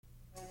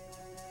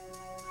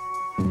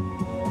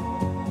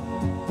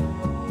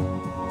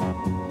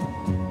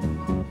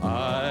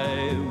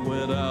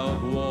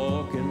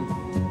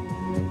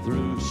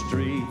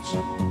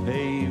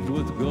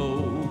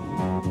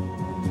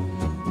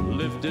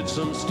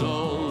and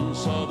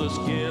stones saw the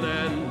skin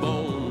and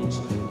bones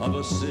of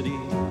a city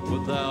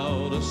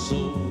without a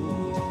soul.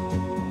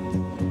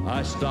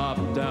 I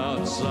stopped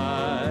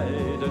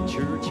outside a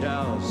church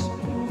house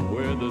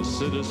where the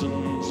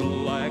citizens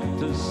like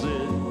to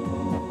sit.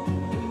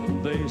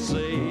 They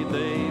say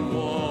they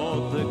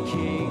want the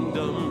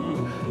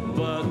kingdom,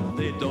 but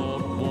they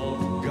don't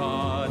want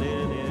God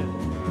in it.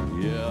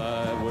 Yeah,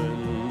 I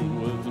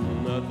went with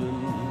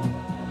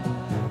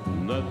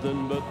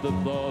nothing but the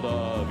thought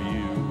of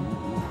you.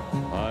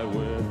 I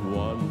went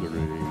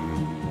wandering.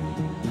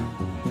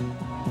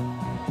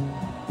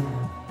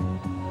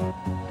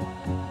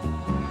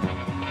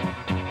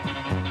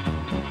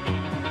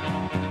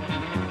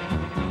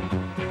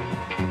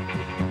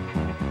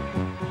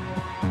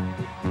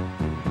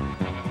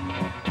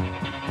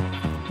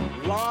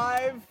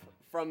 Live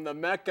from the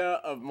Mecca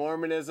of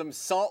Mormonism,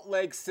 Salt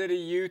Lake City,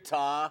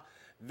 Utah.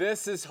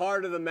 This is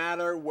Heart of the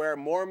Matter, where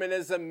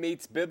Mormonism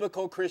meets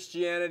biblical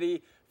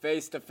Christianity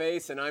face to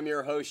face, and I'm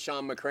your host,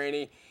 Sean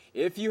McCraney.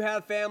 If you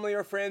have family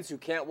or friends who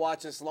can't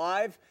watch us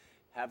live,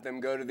 have them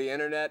go to the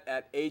internet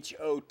at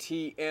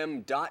hotm.tv,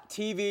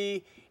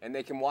 and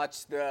they can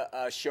watch the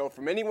show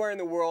from anywhere in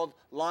the world,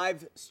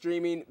 live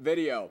streaming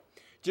video.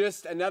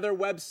 Just another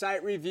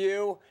website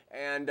review,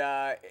 and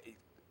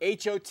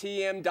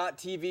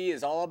HOTM.tv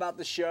is all about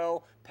the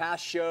show,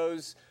 past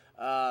shows,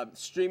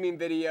 streaming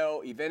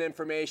video, event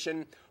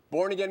information.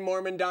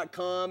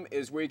 BornAgainMormon.com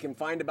is where you can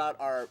find about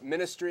our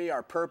ministry,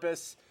 our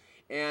purpose.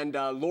 And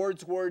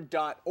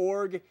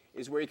LordsWord.org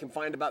is where you can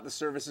find about the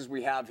services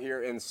we have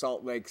here in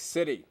Salt Lake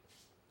City.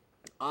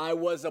 I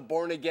was a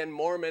born-again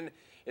Mormon.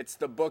 It's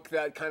the book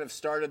that kind of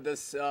started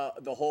this,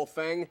 the whole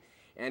thing.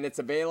 And it's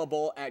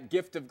available at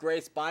Gift of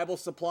Grace Bible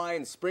Supply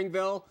in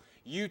Springville.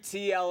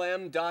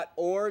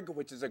 UTLM.org,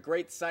 which is a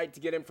great site to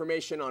get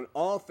information on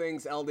all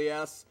things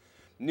LDS.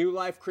 New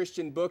Life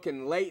Christian Book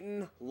in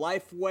Layton,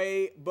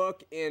 Lifeway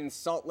Book in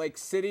Salt Lake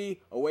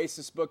City,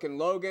 Oasis Book in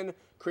Logan,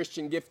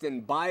 Christian Gift in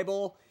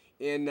Bible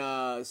in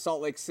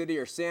Salt Lake City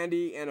or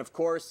Sandy, and of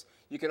course,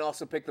 you can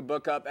also pick the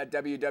book up at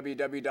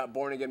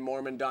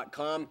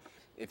www.bornagainmormon.com.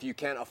 If you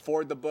can't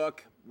afford the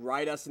book,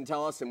 write us and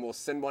tell us, and we'll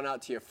send one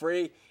out to you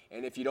free.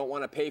 And if you don't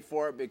want to pay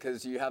for it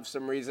because you have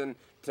some reason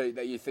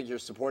that you think you're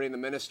supporting the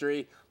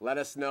ministry, let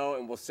us know,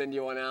 and we'll send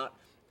you one out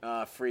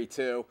free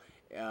too.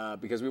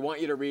 Because we want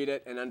you to read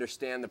it and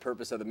understand the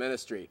purpose of the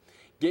ministry.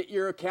 Get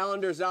your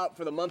calendars out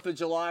for the month of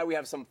July. We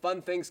have some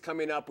fun things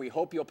coming up. We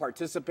hope you'll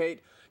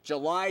participate.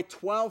 July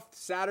 12th,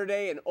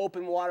 Saturday, an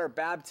open water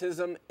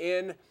baptism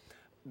in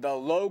the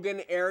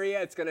Logan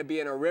area. It's going to be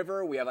in a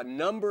river. We have a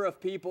number of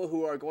people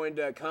who are going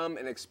to come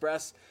and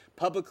express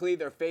publicly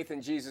their faith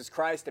in Jesus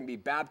Christ and be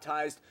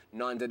baptized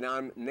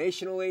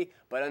non-denominationally,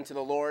 but unto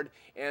the Lord.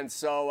 And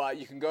so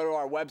you can go to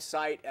our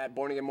website at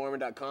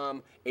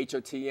bornagainmormon.com,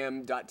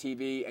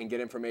 hotm.tv, and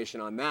get information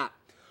on that.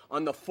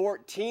 On the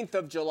 14th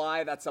of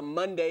July, that's a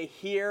Monday,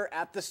 here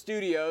at the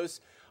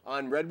studios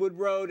on Redwood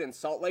Road in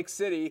Salt Lake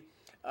City,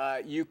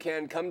 you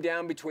can come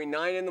down between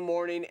 9 in the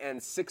morning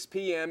and 6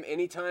 p.m.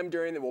 anytime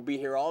during that. We'll be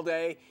here all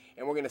day,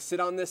 and we're going to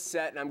sit on this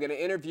set, and I'm going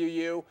to interview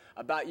you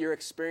about your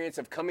experience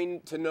of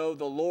coming to know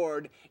the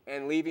Lord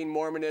and leaving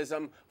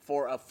Mormonism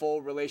for a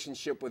full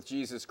relationship with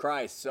Jesus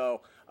Christ. So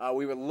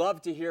we would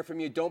love to hear from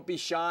you. Don't be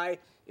shy.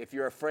 If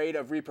you're afraid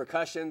of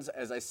repercussions,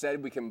 as I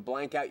said, we can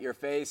blank out your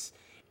face,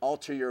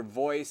 alter your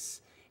voice,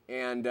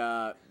 and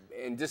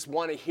just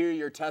want to hear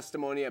your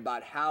testimony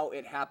about how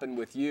it happened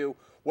with you.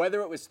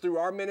 Whether it was through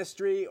our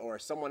ministry or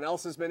someone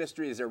else's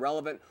ministry is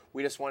irrelevant.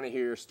 We just want to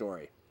hear your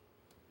story.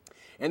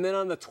 And then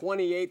on the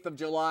 28th of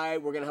July,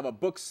 we're going to have a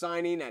book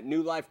signing at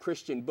New Life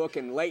Christian Book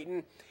in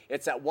Layton.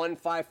 It's at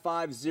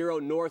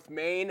 1550 North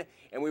Main,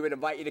 and we would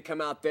invite you to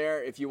come out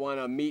there if you want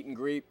to meet and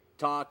greet,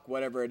 talk,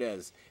 whatever it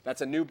is.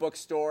 That's a new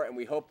bookstore, and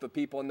we hope the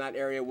people in that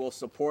area will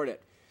support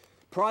it.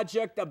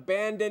 Project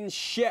Abandoned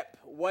Ship.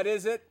 What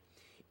is it?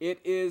 It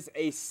is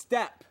a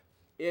step.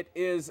 It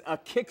is a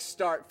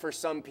kickstart for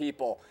some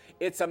people.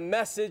 It's a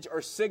message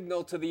or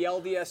signal to the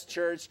LDS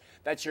Church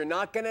that you're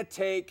not going to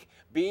take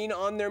being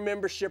on their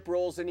membership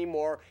rolls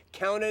anymore,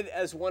 counted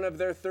as one of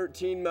their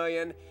 13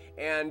 million,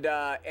 and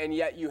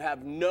yet you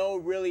have no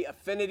really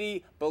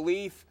affinity,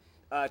 belief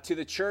to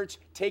the church.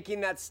 Taking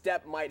that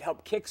step might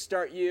help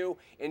kickstart you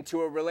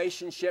into a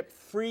relationship,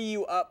 free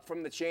you up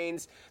from the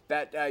chains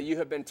that you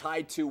have been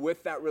tied to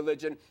with that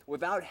religion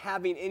without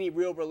having any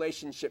real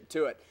relationship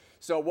to it.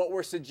 So what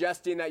we're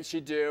suggesting that you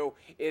should do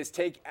is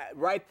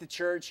write the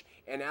church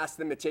and ask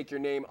them to take your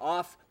name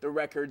off the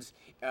records.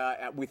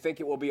 We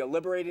think it will be a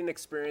liberating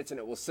experience, and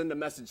it will send a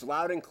message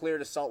loud and clear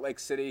to Salt Lake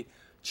City.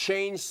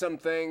 Change some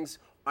things.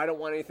 I don't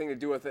want anything to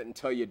do with it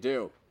until you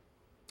do.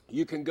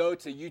 You can go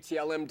to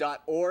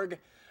utlm.org,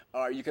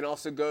 or you can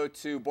also go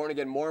to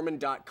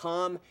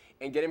bornagainmormon.com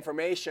and get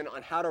information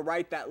on how to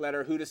write that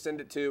letter, who to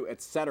send it to,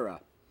 etc.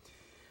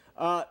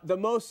 The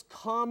most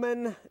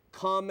common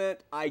comment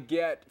I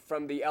get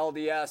from the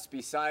LDS,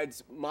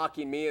 besides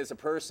mocking me as a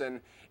person,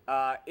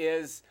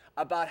 is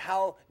about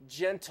how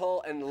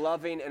gentle and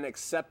loving and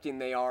accepting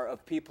they are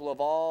of people of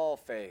all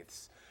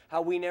faiths.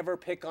 how we never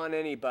pick on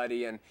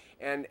anybody, and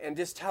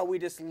just how we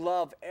just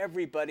love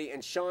everybody.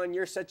 And Sean,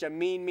 you're such a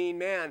mean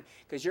man,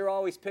 because you're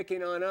always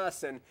picking on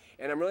us, and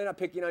I'm really not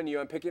picking on you,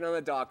 I'm picking on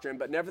the doctrine.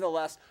 But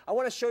nevertheless, I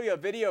want to show you a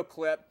video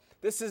clip.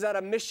 This is at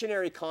a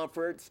missionary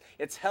conference.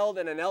 It's held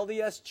in an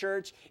LDS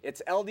church.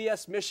 It's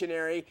LDS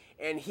missionary,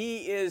 and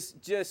he is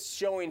just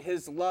showing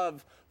his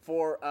love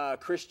for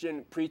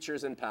Christian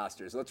preachers and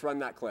pastors. Let's run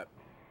that clip.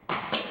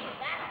 That's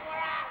where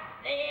I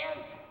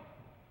live,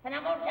 and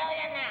I'm going to tell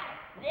you now,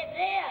 this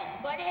is,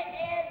 but it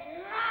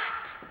is not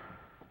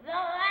the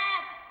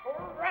last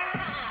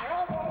ride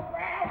over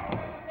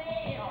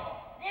Brownfield.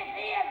 This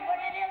is, but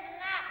it is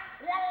not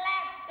the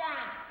last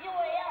time you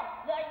will hear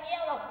the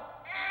yellow.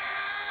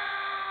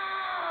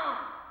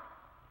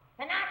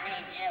 And I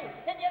need you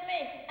to give me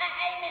an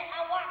amen.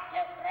 I want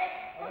 2,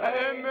 3.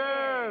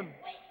 Amen.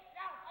 Wait,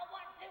 no, I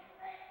want 2,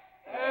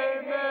 3.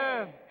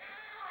 Amen. No,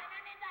 and I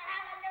need the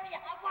hallelujah.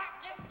 I want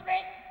 2, 3.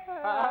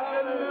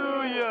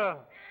 Hallelujah.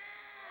 I'm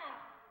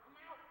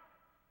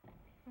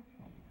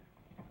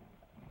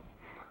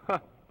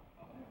out.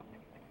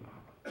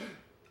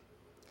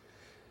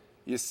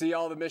 You see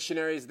all the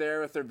missionaries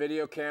there with their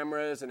video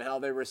cameras and how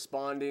they're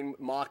responding,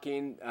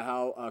 mocking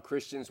how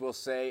Christians will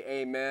say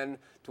amen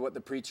to what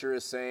the preacher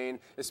is saying.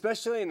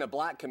 Especially in the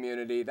black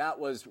community, that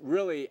was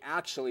really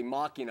actually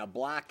mocking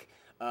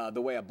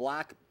the way a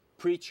black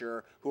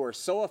preacher, who are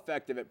so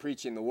effective at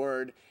preaching the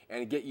word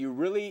and get you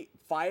really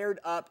fired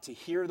up to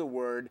hear the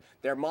word,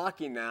 they're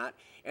mocking that.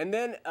 And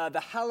then the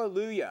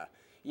hallelujah,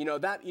 you know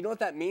what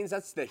that means?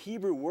 That's the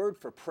Hebrew word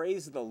for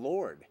praise the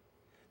Lord.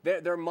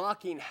 They're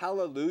mocking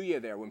hallelujah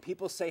there. When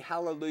people say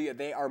hallelujah,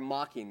 they are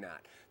mocking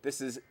that.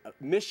 This is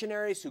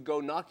missionaries who go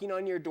knocking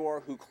on your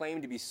door, who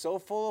claim to be so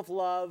full of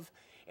love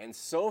and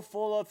so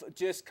full of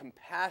just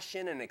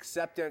compassion and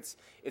acceptance.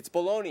 It's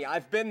baloney.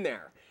 I've been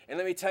there. And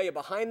let me tell you,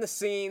 behind the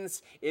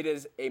scenes, it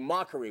is a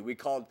mockery. We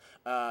called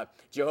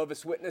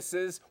Jehovah's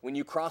Witnesses, when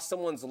you cross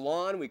someone's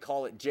lawn, we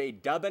call it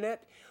J-dubbing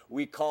it.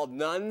 We called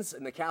nuns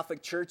in the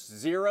Catholic Church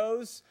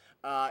zeros.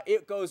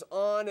 It goes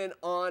on and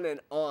on and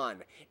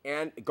on.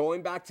 And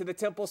going back to the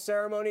temple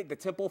ceremony, the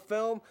temple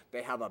film,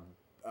 they have a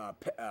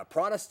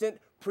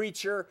Protestant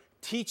preacher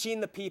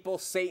teaching the people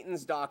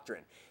Satan's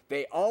doctrine.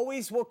 They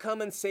always will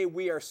come and say,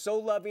 we are so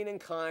loving and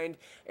kind,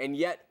 and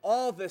yet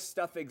all this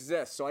stuff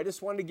exists. So I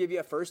just wanted to give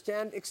you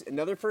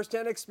another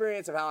firsthand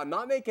experience of how I'm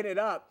not making it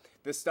up.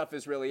 This stuff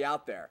is really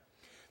out there.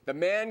 The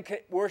man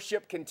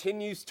worship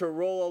continues to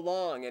roll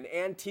along. An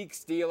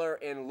antiques dealer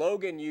in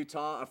Logan,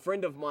 Utah, a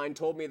friend of mine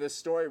told me this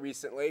story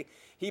recently.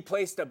 He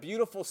placed a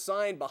beautiful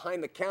sign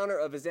behind the counter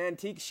of his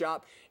antique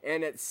shop,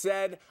 and it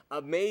said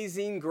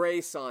Amazing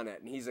Grace on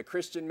it. And he's a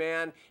Christian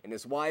man, and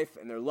his wife,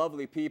 and they're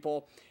lovely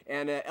people.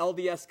 And an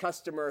LDS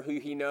customer who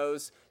he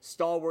knows,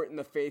 stalwart in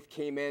the faith,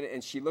 came in,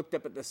 and she looked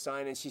up at the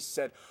sign, and she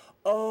said,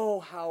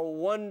 "Oh, how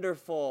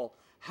wonderful.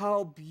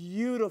 How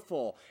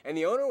beautiful." And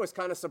the owner was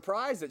kind of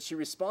surprised that she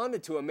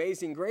responded to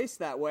Amazing Grace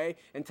that way,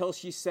 until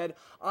she said,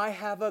 "I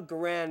have a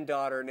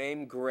granddaughter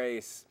named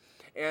Grace."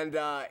 And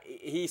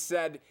he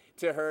said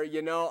to her,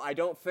 "I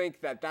don't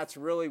think that that's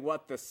really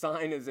what the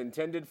sign is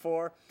intended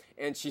for."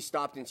 And she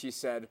stopped and she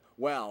said,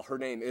 "Well, her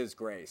name is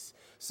Grace."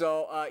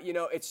 So,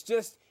 it's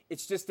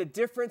just a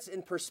difference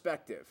in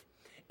perspective.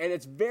 And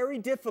it's very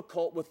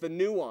difficult with the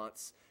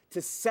nuance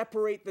to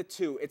separate the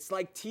two. It's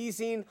like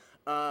teasing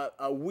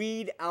a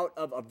weed out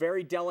of a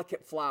very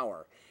delicate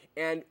flower.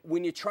 And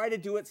when you try to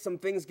do it, some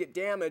things get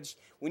damaged.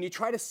 When you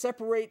try to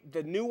separate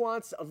the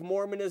nuance of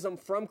Mormonism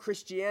from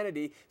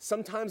Christianity,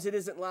 sometimes it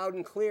isn't loud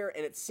and clear,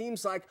 and it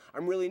seems like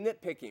I'm really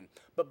nitpicking.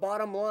 But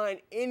bottom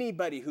line,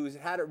 anybody who's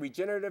had a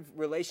regenerative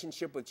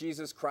relationship with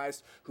Jesus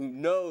Christ, who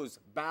knows,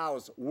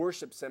 bows,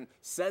 worships him,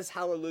 says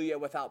hallelujah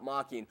without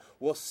mocking,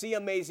 will see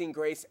Amazing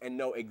Grace and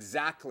know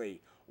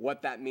exactly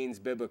what that means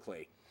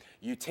biblically.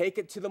 You take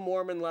it to the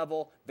Mormon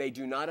level, they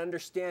do not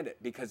understand it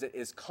because it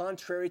is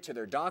contrary to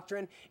their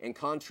doctrine and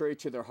contrary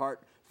to their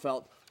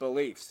heartfelt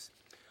beliefs.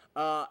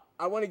 I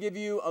want to give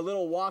you a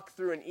little walk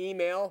through an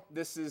email.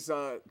 This is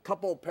a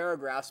couple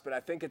paragraphs, but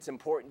I think it's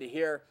important to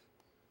hear.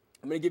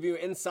 I'm going to give you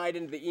insight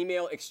into the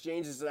email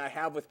exchanges that I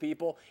have with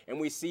people, and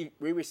we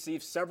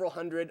receive several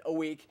hundred a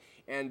week,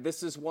 and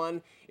this is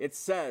one. It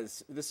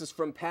says, this is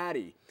from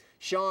Patty.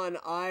 "Sean,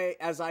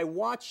 as I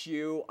watch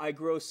you, I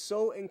grow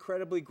so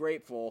incredibly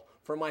grateful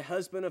for my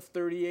husband of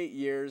 38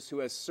 years who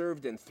has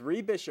served in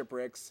 3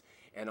 bishoprics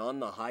and on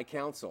the High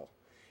Council.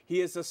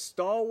 He is a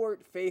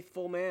stalwart,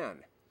 faithful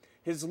man.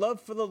 His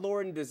love for the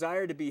Lord and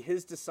desire to be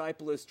his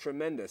disciple is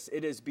tremendous.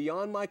 It is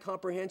beyond my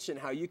comprehension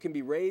how you can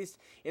be raised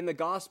in the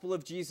gospel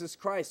of Jesus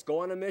Christ, go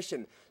on a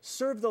mission,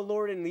 serve the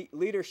Lord in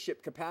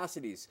leadership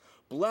capacities,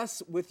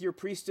 bless with your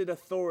priesthood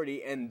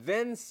authority, and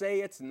then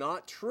say it's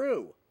not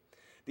true.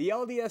 The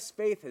LDS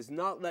faith has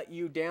not let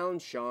you down,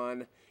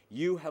 Sean.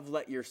 You have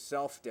let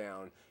yourself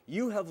down.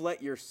 You have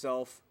let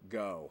yourself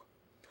go.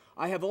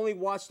 I have only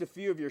watched a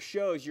few of your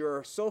shows. You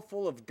are so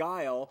full of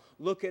guile.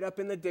 Look it up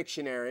in the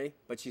dictionary,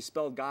 but she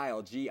spelled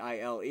guile,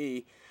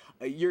 G-I-L-E.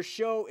 Your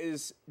show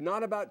is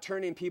not about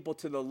turning people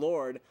to the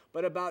Lord,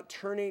 but about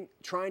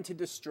trying to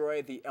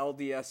destroy the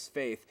LDS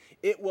faith.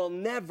 It will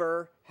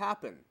never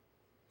happen.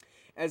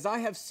 As I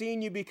have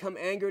seen you become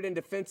angered and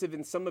defensive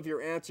in some of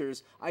your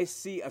answers, I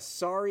see a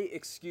sorry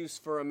excuse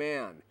for a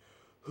man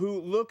who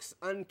looks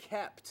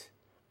unkept,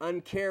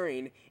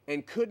 uncaring,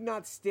 and could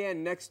not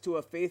stand next to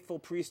a faithful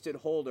priesthood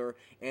holder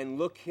and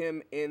look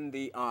him in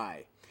the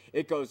eye.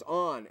 It goes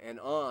on and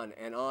on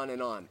and on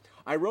and on.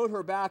 I wrote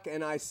her back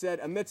and I said,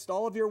 amidst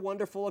all of your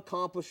wonderful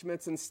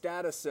accomplishments and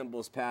status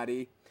symbols,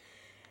 Patty,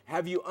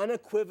 have you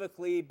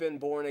unequivocally been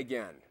born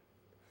again?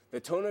 The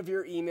tone of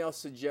your email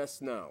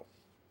suggests no.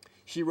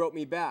 She wrote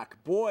me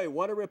back, boy,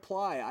 what a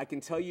reply. I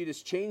can tell you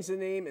just change the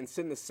name and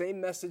send the same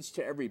message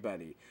to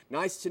everybody.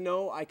 Nice to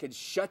know I could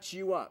shut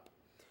you up.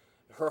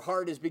 Her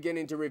heart is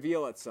beginning to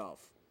reveal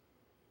itself.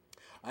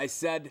 I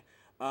said,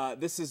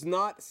 this is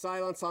not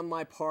silence on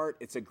my part.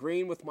 It's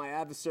agreeing with my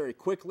adversary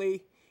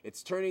quickly.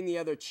 It's turning the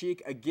other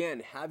cheek.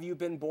 Again, have you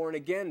been born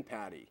again,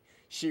 Patty?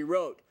 She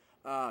wrote,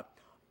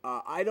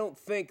 I don't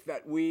think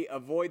that we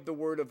avoid the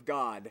word of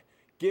God.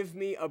 Give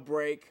me a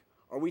break.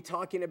 Are we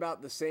talking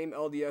about the same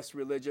LDS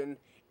religion?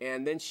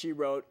 And then she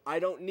wrote, I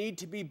don't need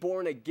to be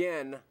born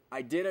again.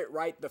 I did it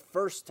right the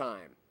first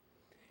time.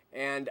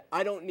 And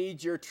I don't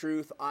need your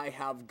truth. I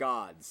have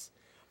God's.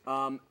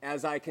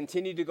 As I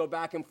continued to go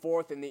back and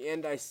forth, in the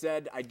end I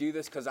said, I do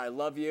this because I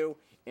love you.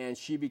 And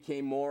she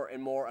became more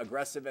and more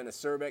aggressive and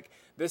acerbic.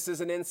 This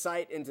is an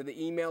insight into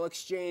the email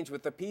exchange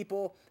with the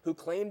people who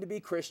claim to be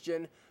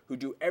Christian, who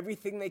do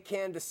everything they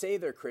can to say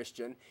they're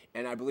Christian.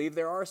 And I believe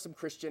there are some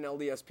Christian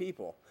LDS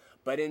people.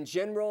 But in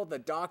general, the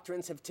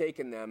doctrines have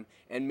taken them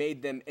and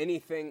made them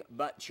anything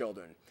but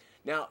children.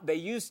 Now, they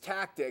use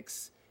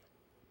tactics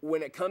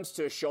when it comes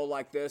to a show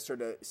like this or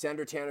to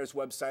Sandra Tanner's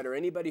website or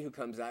anybody who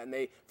comes out, and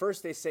they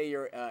say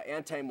you're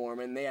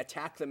anti-Mormon, they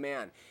attack the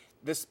man.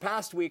 This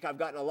past week, I've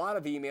gotten a lot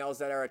of emails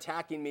that are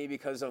attacking me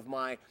because of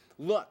my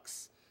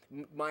looks,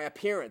 my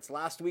appearance.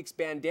 Last week's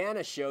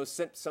bandana show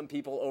sent some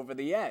people over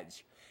the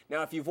edge.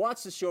 Now, if you've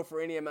watched the show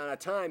for any amount of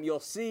time, you'll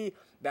see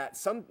that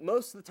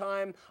most of the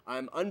time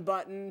I'm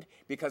unbuttoned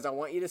because I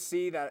want you to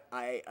see that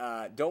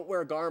I don't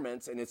wear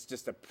garments, and it's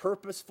just a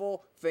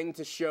purposeful thing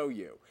to show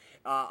you.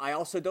 I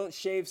also don't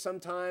shave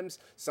sometimes.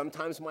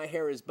 Sometimes my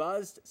hair is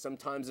buzzed.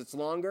 Sometimes it's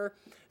longer.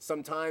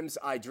 Sometimes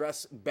I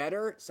dress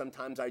better.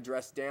 Sometimes I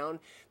dress down.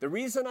 The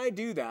reason I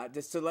do that,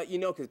 just to let you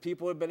know, because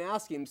people have been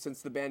asking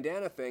since the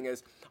bandana thing,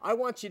 is I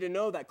want you to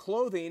know that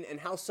clothing and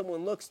how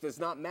someone looks does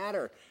not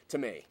matter to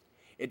me.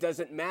 It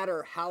doesn't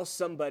matter how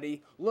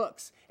somebody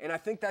looks. And I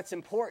think that's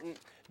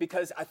important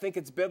because I think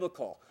it's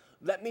biblical.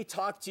 Let me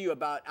talk to you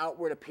about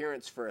outward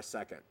appearance for a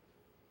second.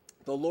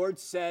 The Lord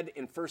said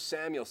in 1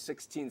 Samuel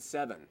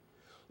 16:7,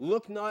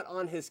 look not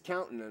on his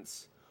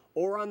countenance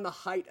or on the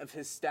height of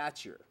his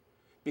stature,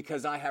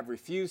 because I have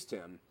refused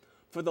him.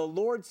 For the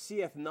Lord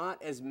seeth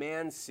not as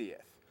man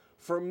seeth.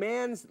 For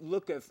man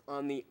looketh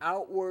on the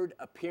outward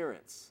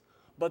appearance,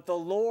 but the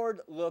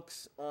Lord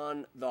looks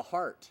on the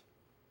heart.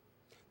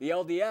 The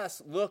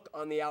LDS look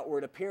on the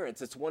outward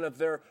appearance. It's one of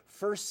their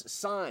first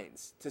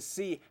signs to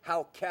see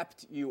how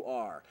kept you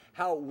are,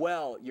 how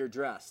well you're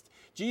dressed.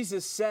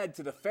 Jesus said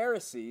to the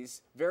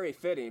Pharisees, very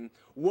fitting,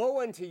 woe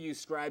unto you,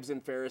 scribes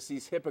and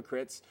Pharisees,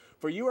 hypocrites,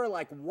 for you are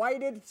like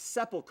whited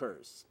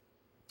sepulchres,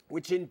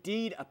 which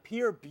indeed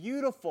appear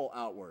beautiful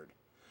outward,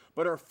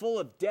 but are full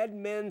of dead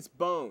men's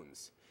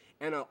bones,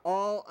 and are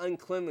all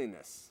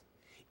uncleanliness.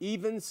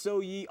 Even so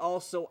ye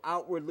also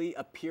outwardly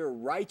appear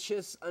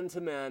righteous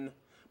unto men,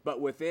 but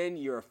within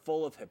you are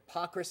full of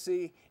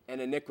hypocrisy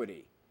and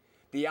iniquity.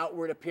 The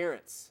outward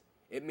appearance,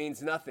 it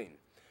means nothing.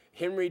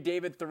 Henry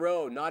David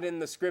Thoreau, not in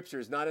the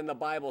scriptures, not in the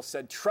Bible,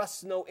 said,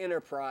 trust no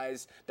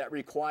enterprise that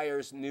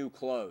requires new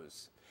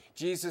clothes.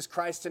 Jesus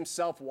Christ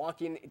himself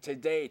walking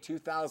today,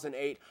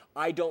 2008,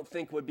 I don't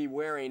think would be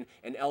wearing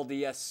an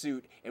LDS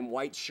suit and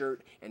white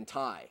shirt and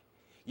tie.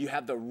 You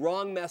have the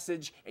wrong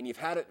message, and you've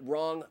had it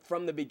wrong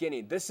from the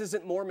beginning. This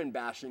isn't Mormon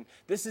bashing.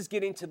 This is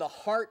getting to the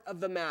heart of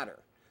the matter.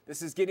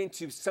 This is getting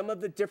to some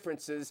of the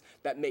differences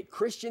that make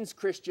Christians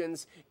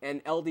Christians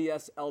and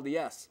LDS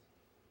LDS.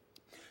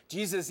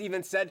 Jesus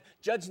even said,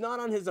 judge not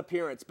on his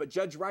appearance, but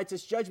judge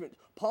righteous judgment.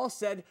 Paul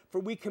said, for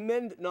we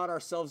commend not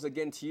ourselves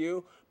again to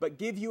you, but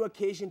give you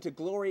occasion to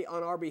glory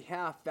on our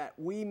behalf, that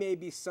we may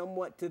be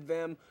somewhat to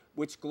them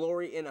which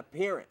glory in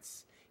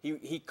appearance.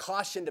 He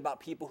cautioned about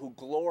people who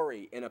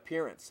glory in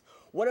appearance.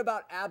 What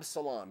about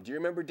Absalom? Do you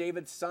remember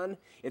David's son?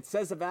 It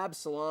says of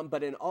Absalom,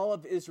 but in all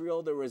of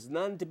Israel there was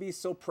none to be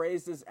so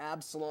praised as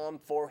Absalom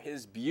for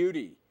his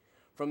beauty.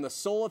 From the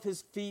sole of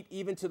his feet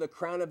even to the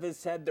crown of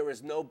his head, there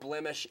was no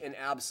blemish in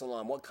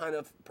Absalom. What kind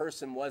of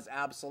person was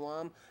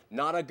Absalom?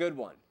 Not a good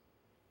one.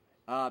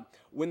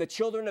 When the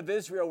children of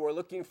Israel were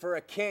looking for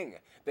a king,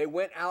 they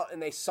went out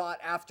and they sought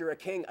after a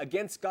king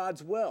against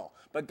God's will.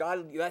 But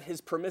God let his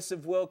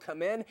permissive will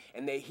come in,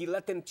 and he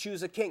let them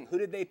choose a king. Who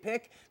did they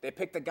pick? They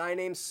picked a guy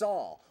named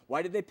Saul.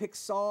 Why did they pick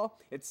Saul?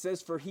 It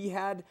says, for he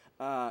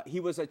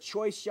was a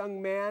choice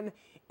young man,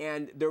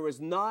 and there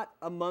was not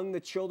among the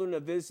children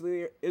of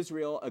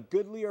Israel a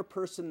goodlier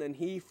person than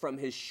he. From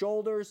his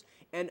shoulders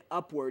and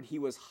upward, he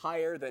was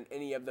higher than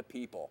any of the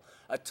people.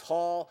 A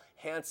tall,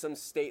 handsome,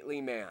 stately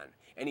man.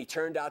 And he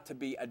turned out to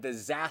be a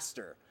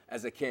disaster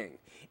as a king.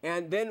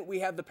 And then we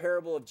have the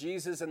parable of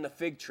Jesus and the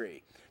fig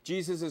tree.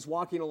 Jesus is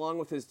walking along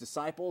with his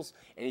disciples,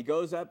 and he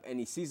goes up and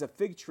he sees a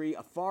fig tree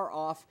afar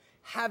off,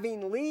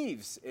 having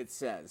leaves, it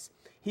says.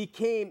 He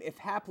came, if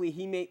haply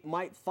he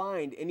might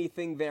find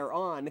anything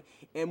thereon,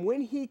 and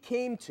when he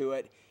came to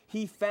it,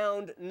 he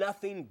found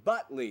nothing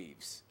but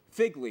leaves,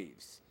 fig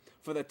leaves,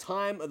 for the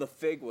time of the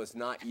fig was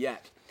not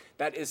yet.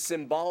 That is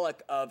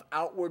symbolic of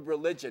outward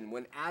religion.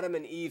 When Adam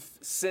and Eve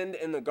sinned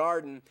in the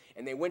garden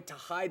and they went to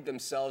hide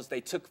themselves, they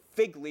took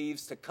fig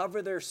leaves to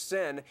cover their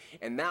sin,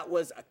 and that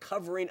was a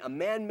covering, a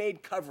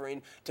man-made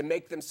covering to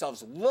make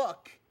themselves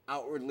look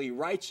outwardly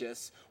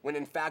righteous, when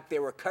in fact they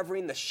were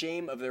covering the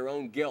shame of their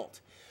own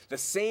guilt. The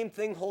same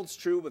thing holds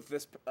true with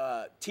this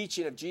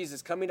teaching of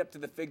Jesus coming up to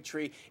the fig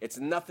tree. It's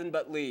nothing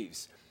but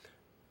leaves.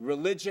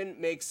 Religion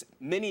makes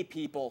many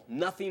people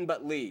nothing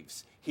but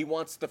leaves. He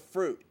wants the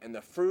fruit, and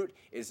the fruit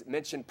is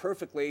mentioned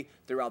perfectly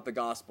throughout the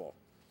gospel.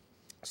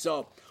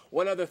 So,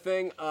 one other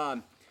thing,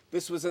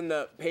 this was in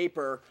the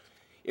paper.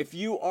 If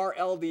you are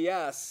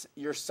LDS,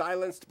 you're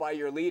silenced by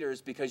your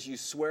leaders because you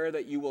swear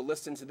that you will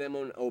listen to them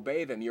and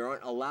obey them. You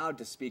aren't allowed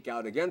to speak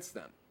out against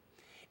them.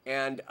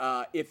 And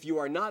if you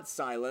are not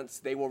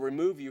silenced, they will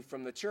remove you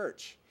from the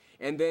church.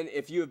 And then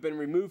if you have been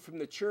removed from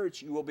the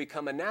church, you will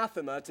become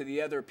anathema to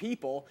the other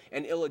people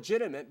and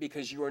illegitimate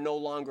because you are no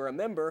longer a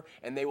member,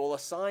 and they will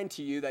assign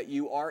to you that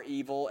you are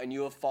evil and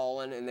you have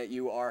fallen and that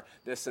you are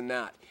this and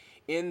that.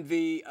 In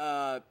the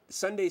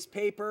Sunday's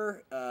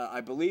paper,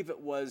 I believe it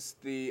was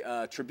the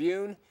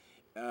Tribune,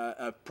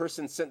 a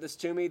person sent this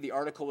to me. The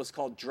article was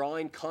called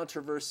Drawing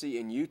Controversy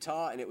in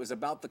Utah, and it was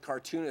about the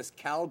cartoonist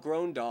Cal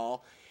Grondahl,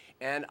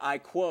 and I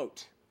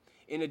quote,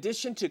 "In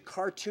addition to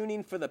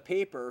cartooning for the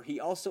paper, he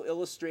also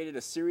illustrated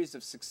a series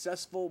of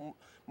successful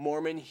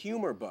Mormon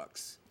humor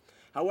books.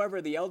 However,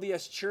 the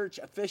LDS Church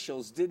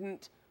officials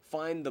didn't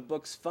find the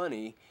books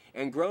funny,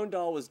 and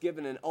Grondahl was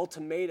given an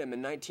ultimatum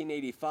in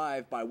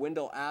 1985 by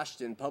Wendell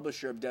Ashton,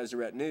 publisher of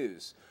Deseret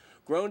News.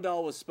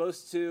 Grondahl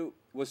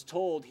was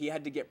told he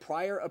had to get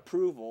prior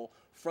approval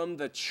from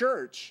the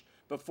church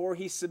before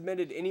he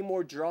submitted any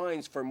more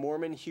drawings for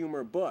Mormon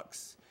humor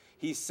books.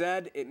 He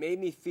said, "It made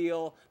me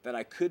feel that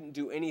I couldn't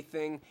do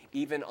anything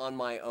even on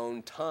my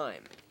own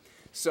time."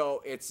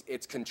 So it's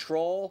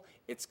control,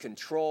 it's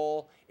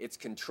control, it's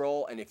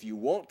control, and if you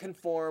won't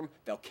conform,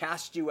 they'll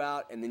cast you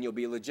out, and then you'll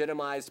be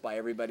legitimized by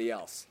everybody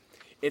else.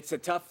 It's a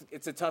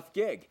tough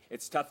gig.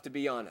 It's tough, to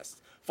be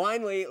honest.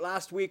 Finally,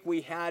 last week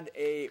we had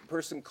a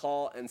person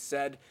call and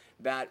said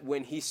that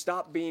when he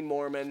stopped being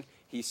Mormon,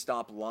 he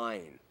stopped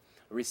lying.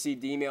 I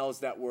received emails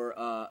that were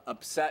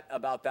upset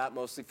about that,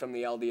 mostly from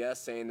the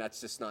LDS, saying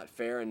that's just not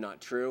fair and not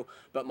true.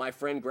 But my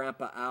friend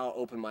Grandpa Al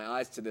opened my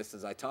eyes to this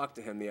as I talked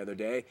to him the other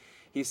day.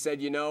 He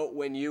said,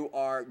 when you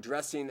are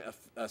dressing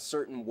a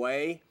certain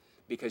way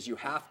because you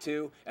have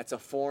to, it's a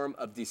form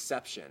of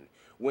deception.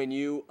 When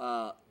you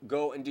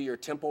go and do your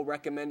Temple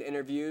Recommend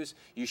interviews,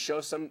 you show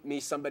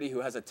somebody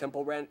who has a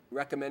Temple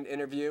Recommend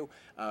interview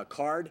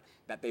card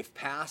that they've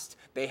passed,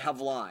 they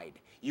have lied.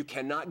 You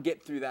cannot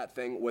get through that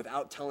thing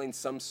without telling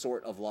some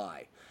sort of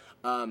lie.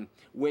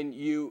 When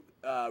you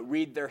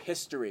read their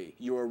history,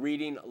 you are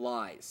reading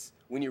lies.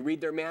 When you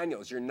read their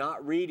manuals, you're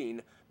not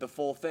reading the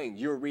full thing.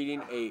 You're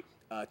reading a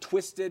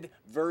twisted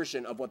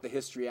version of what the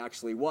history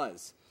actually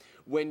was.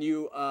 When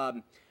you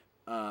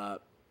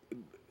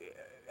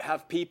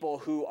have people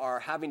who are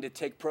having to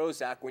take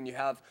Prozac, when you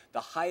have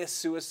the highest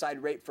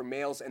suicide rate for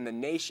males in the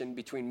nation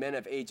between men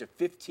of age of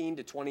 15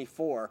 to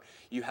 24,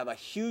 you have a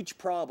huge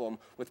problem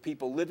with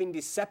people living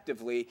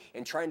deceptively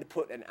and trying to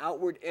put an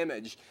outward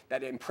image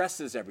that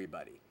impresses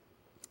everybody.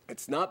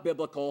 It's not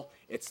biblical.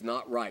 It's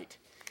not right.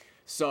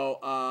 So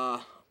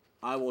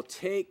I will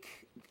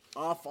take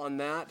off on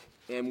that,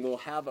 and we'll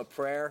have a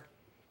prayer,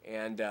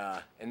 and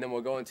then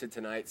we'll go into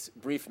tonight's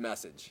brief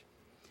message.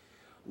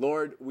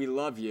 Lord, we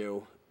love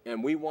you.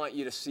 And we want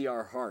you to see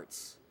our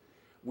hearts.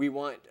 We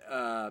want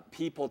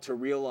people to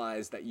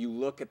realize that you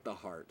look at the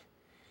heart,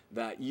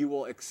 that you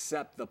will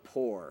accept the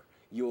poor,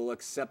 you will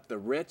accept the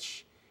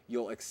rich,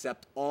 you'll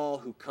accept all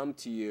who come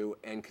to you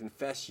and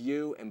confess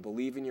you and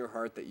believe in your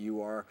heart that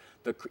you are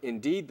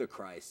indeed the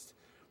Christ.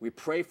 We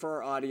pray for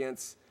our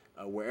audience,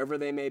 wherever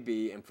they may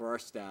be, and for our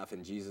staff.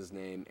 In Jesus'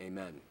 name,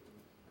 amen.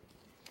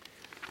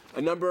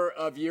 A number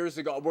of years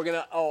ago,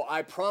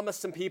 I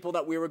promised some people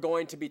that we were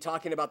going to be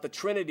talking about the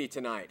Trinity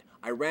tonight.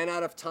 I ran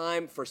out of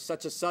time for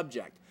such a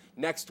subject.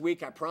 Next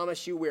week, I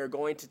promise you, we are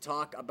going to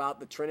talk about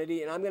the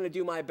Trinity, and I'm going to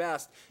do my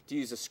best to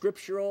use a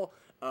scriptural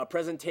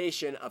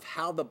presentation of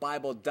how the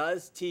Bible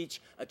does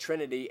teach a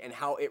Trinity and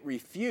how it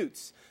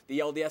refutes the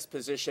LDS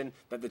position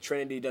that the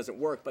Trinity doesn't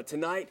work. But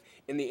tonight,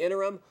 in the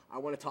interim, I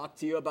want to talk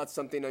to you about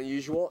something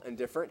unusual and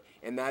different,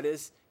 and that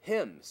is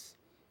hymns,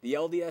 the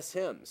LDS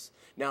hymns.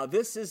 Now,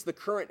 this is the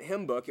current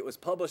hymn book. It was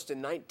published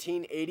in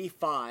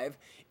 1985.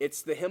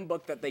 It's the hymn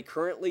book that they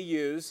currently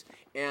use,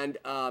 and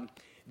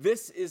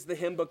this is the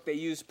hymn book they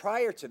used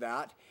prior to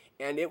that,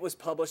 and it was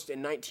published in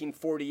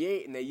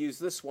 1948, and they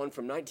used this one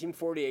from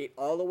 1948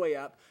 all the way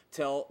up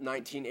till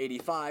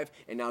 1985,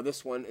 and now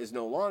this one is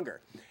no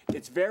longer.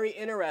 It's very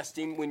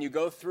interesting when you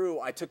go through.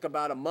 I took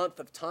about a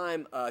month of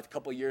time a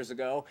couple years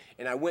ago,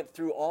 and I went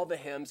through all the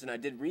hymns, and I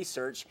did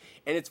research,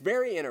 and it's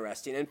very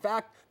interesting. In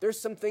fact, there's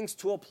some things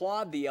to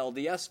applaud the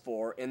LDS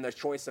for in the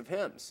choice of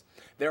hymns.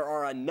 There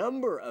are a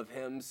number of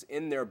hymns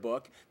in their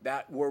book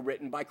that were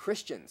written by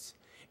Christians,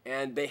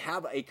 and they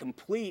have a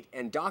complete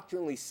and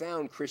doctrinally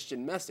sound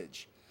Christian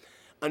message.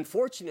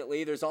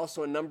 Unfortunately, there's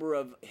also a number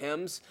of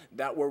hymns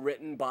that were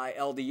written by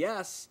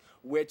LDS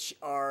which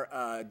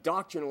are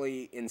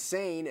doctrinally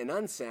insane and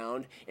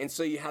unsound, and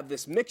so you have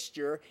this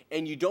mixture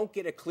and you don't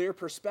get a clear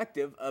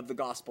perspective of the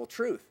gospel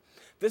truth.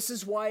 This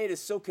is why it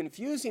is so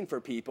confusing for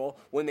people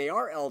when they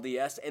are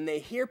LDS and they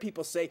hear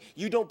people say,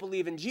 you don't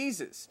believe in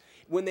Jesus,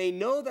 when they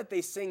know that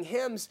they sing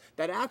hymns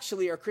that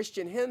actually are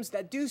Christian hymns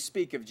that do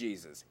speak of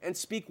Jesus and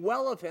speak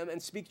well of him and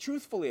speak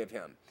truthfully of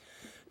him.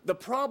 The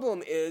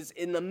problem is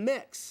in the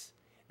mix.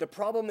 The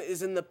problem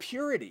is in the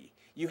purity.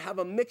 You have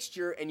a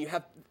mixture and you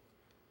have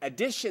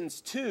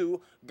additions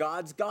to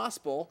God's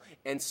gospel,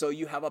 and so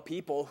you have a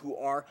people who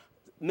are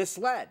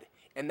misled.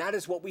 And that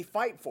is what we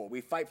fight for.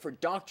 We fight for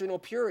doctrinal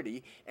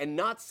purity and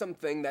not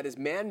something that is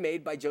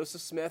man-made by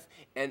Joseph Smith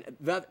and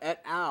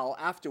et al.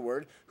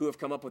 Afterward who have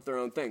come up with their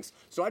own things.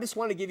 So I just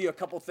want to give you a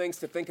couple things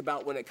to think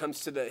about when it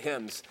comes to the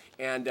hymns.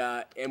 And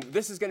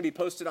this is going to be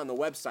posted on the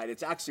website.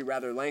 It's actually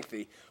rather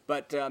lengthy.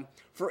 But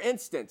for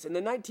instance, in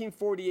the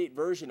 1948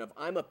 version of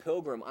I'm a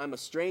Pilgrim, I'm a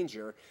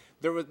Stranger,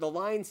 the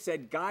line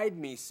said, guide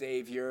me,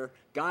 Savior,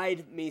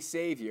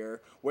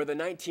 where the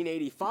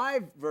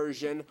 1985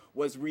 version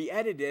was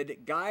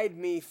re-edited, guide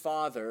me,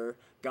 Father,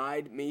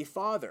 guide me,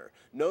 Father.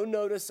 No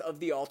notice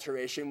of the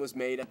alteration was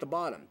made at the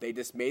bottom. They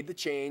just made the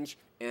change,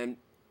 and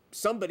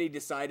somebody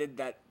decided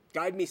that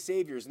guide me,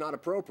 Savior is not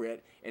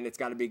appropriate, and it's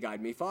got to be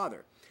guide me,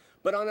 Father.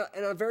 But on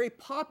a very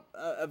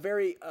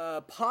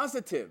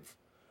positive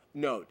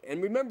note,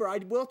 and remember, I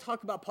will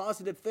talk about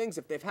positive things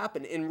if they've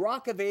happened. In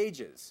Rock of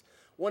Ages,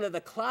 one of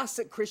the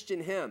classic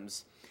Christian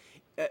hymns,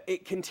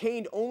 it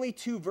contained only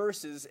 2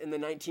 verses in the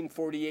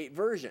 1948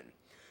 version.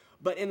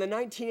 But in the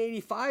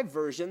 1985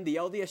 version, the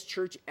LDS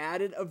Church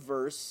added a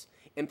verse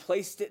and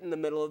placed it in the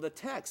middle of the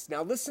text.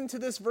 Now listen to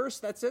this verse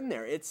that's in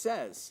there. It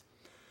says,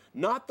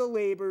 not the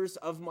labors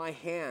of my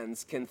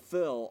hands can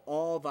fill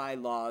all thy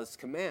law's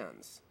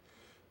commands.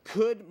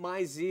 Could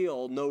my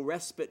zeal no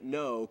respite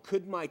know?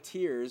 Could my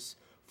tears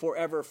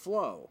forever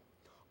flow?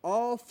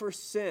 All for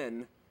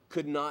sin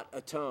could not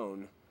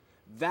atone.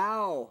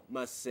 Thou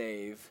must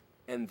save,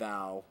 and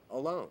thou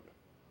alone.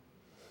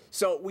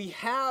 So we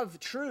have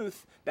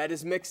truth that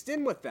is mixed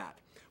in with that.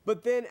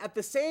 But then at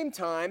the same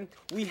time,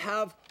 we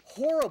have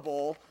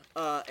horrible,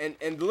 and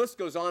the list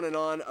goes on and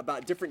on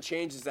about different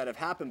changes that have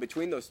happened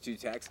between those two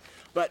texts.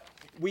 But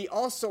we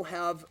also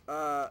have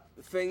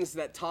things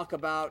that talk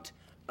about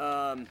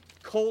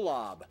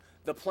Kolob,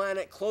 the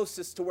planet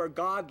closest to where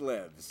God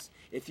lives.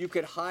 If you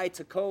could hie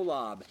to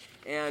Kolob.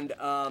 And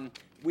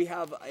we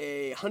have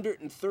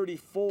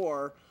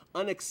 134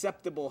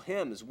 unacceptable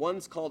hymns.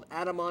 One's called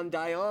Adamon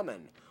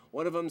Diamon.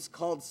 One of them's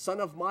called Son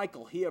of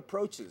Michael, He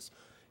Approaches.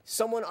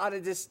 Someone ought to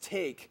just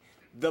take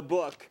the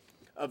book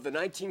of the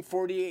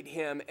 1948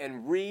 hymn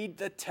and read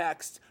the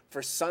text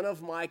for Son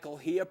of Michael,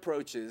 He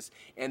Approaches,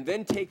 and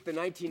then take the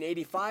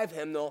 1985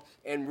 hymnal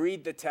and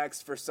read the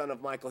text for Son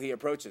of Michael, He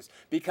Approaches.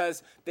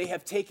 Because they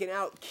have taken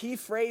out key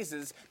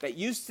phrases that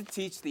used to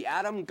teach the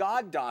Adam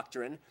God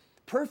doctrine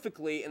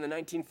perfectly in the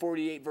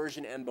 1948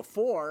 version and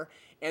before,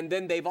 and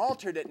then they've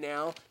altered it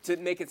now to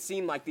make it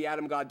seem like the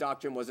Adam God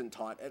doctrine wasn't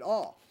taught at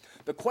all.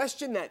 The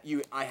question that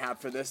I have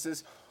for this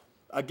is,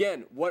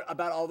 again, what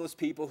about all those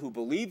people who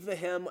believed the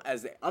hymn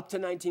up to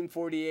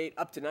 1948,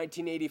 up to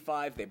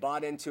 1985, they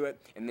bought into it,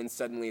 and then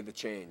suddenly the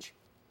change?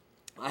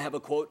 I have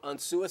a quote on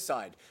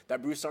suicide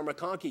that Bruce R.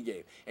 McConkie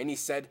gave, and he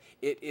said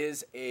it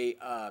is a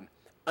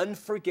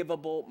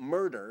unforgivable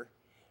murder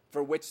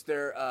for which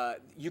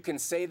you can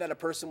say that a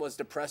person was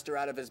depressed or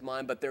out of his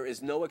mind, but there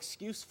is no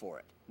excuse for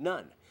it.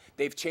 None.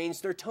 They've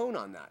changed their tone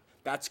on that.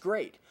 That's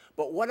great.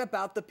 But what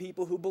about the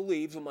people who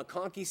believe when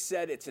McConkie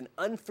said it's an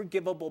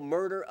unforgivable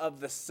murder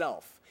of the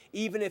self?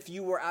 Even if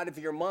you were out of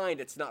your mind,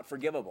 it's not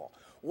forgivable.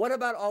 What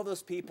about all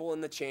those people in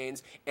the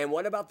chains? And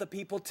what about the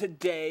people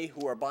today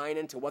who are buying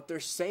into what they're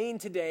saying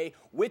today,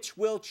 which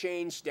will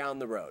change down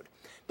the road?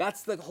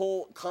 That's the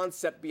whole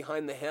concept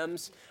behind the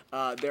hymns.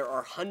 There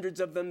are hundreds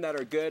of them that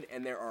are good,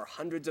 and there are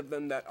hundreds of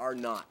them that are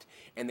not.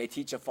 And they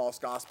teach a false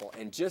gospel.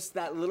 And just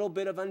that little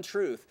bit of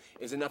untruth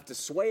is enough to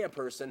sway a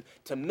person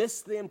to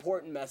miss the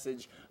important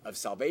message of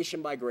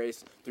salvation by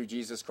grace through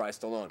Jesus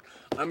Christ alone.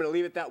 I'm going to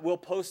leave it at that. We'll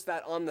post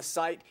that on the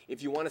site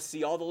if you want to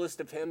see all the list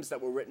of hymns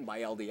that were written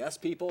by LDS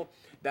people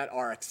that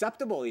are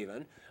acceptable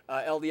even,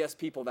 LDS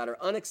people that are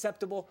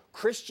unacceptable,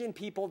 Christian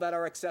people that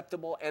are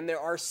acceptable, and there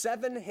are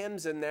 7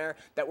 hymns in there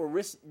that were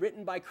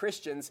written by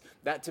Christians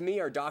that to me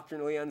are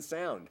doctrinally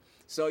unsound.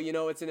 So,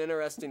 it's an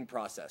interesting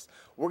process.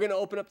 We're going to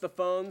open up the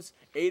phones,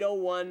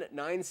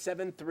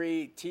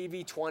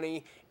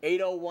 801-973-TV20,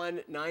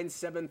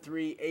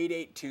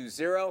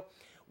 801-973-8820.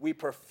 We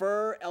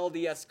prefer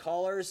LDS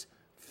callers.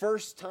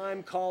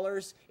 First-time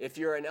callers, if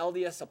you're an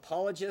LDS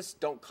apologist,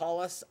 don't call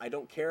us. I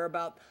don't care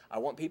about. I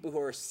want people who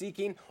are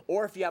seeking.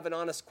 Or if you have an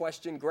honest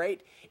question,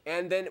 great.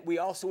 And then we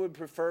also would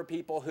prefer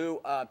people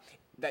who,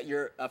 that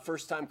you're a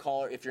first-time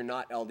caller if you're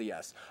not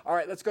LDS. All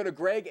right, let's go to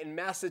Greg in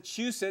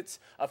Massachusetts,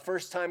 a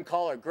first-time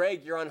caller.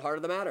 Greg, you're on Heart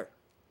of the Matter.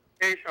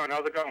 Hey, Sean,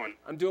 how's it going?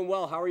 I'm doing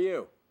well. How are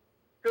you?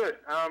 Good.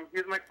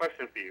 Here's my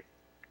question for you.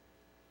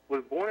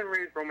 Was born and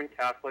raised Roman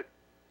Catholic,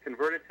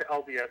 converted to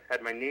LDS,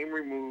 had my name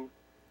removed,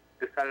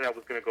 decided I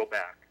was going to go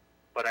back.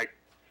 But I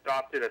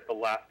stopped it at the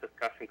last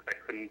discussion because I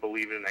couldn't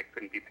believe it and I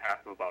couldn't be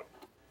passive about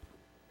it.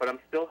 But I'm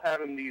still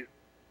having these,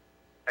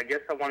 I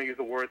guess I want to use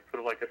the word sort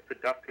of like a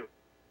seductive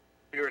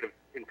spirit of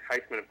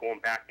enticement of going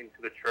back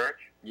into the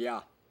church.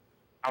 Yeah.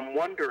 I'm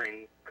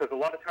wondering, because a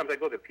lot of times I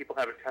go there, people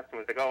have a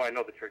testimony, like, oh, I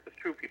know the church is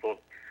true.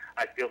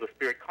 I feel the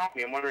Spirit calm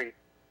me. I'm wondering,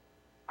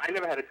 I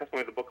never had a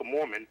testimony of the Book of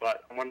Mormon,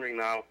 but I'm wondering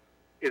now,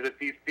 is it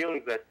these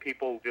feelings that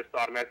people just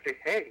automatically say,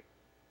 hey,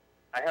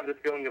 I have this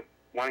feeling of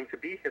wanting to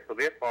be here, so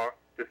therefore,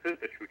 this is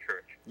the true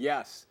church?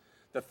 Yes.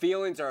 The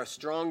feelings are a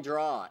strong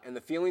draw, and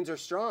the feelings are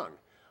strong.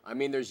 I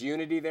mean, there's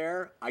unity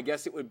there. I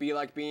guess it would be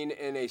like being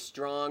in a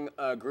strong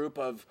group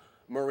of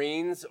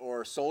Marines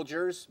or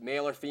soldiers,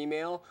 male or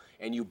female,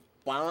 and you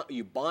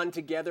bond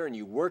together and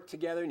you work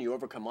together and you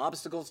overcome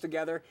obstacles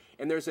together.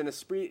 And there's an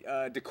esprit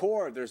de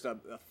corps, there's a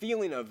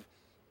feeling of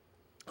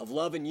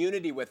love and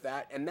unity with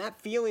that. And that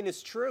feeling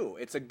is true.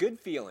 It's a good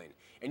feeling.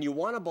 And you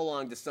want to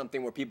belong to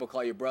something where people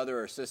call you brother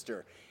or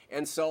sister.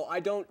 And so I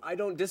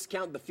don't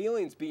discount the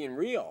feelings being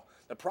real.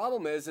 The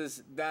problem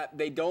is that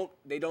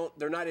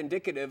they're not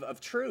indicative of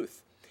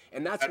truth.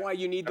 And that's why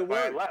you need the word.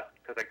 That's why I left,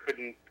 because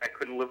I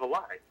couldn't live a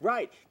lie.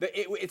 Right.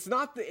 It's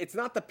not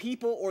the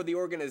people or the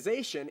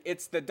organization.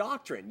 It's the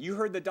doctrine. You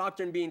heard the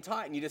doctrine being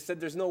taught, and you just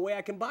said, "There's no way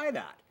I can buy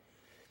that."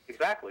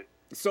 Exactly.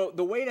 So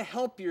the way to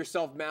help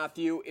yourself,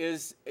 Matthew,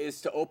 is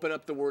to open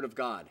up the Word of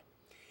God.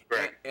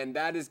 Right. And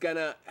that is going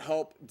to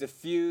help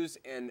diffuse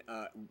and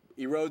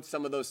erode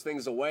some of those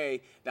things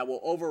away that will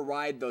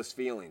override those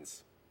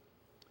feelings.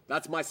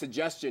 That's my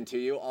suggestion to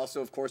you.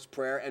 Also, of course,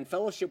 prayer and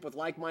fellowship with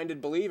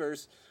like-minded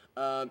believers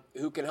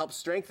who can help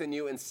strengthen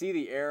you and see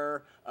the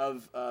error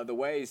of the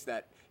ways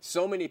that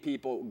so many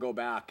people go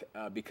back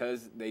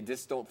because they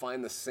just don't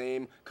find the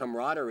same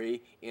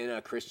camaraderie in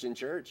a Christian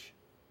church.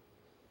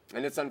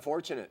 And it's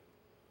unfortunate.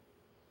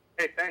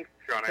 Hey, thanks,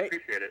 Sean. I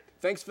appreciate it.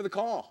 Thanks for the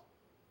call.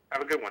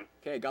 Have a good one.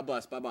 Okay, God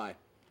bless. Bye-bye.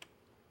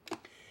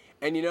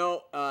 And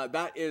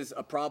that is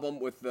a problem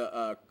with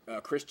the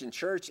Christian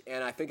church,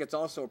 and I think it's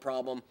also a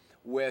problem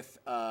with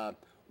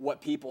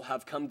what people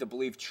have come to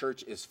believe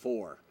church is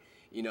for.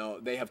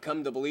 They have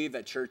come to believe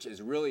that church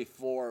is really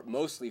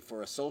mostly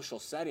for a social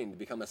setting, to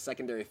become a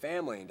secondary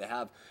family, and to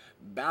have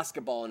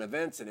basketball and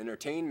events and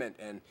entertainment,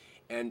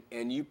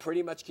 and you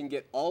pretty much can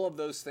get all of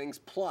those things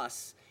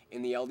plus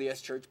in the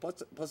LDS church,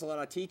 plus a lot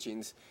of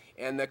teachings.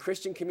 And the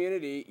Christian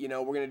community,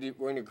 we're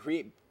going to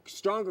create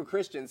stronger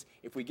Christians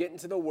if we get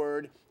into the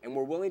Word and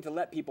we're willing to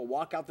let people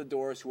walk out the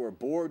doors who are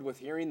bored with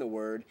hearing the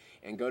Word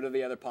and go to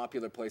the other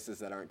popular places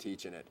that aren't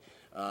teaching it.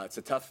 It's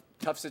a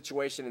tough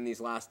situation in these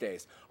last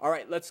days. All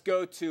right, let's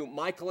go to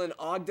Michael in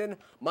Ogden.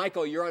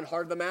 Michael, you're on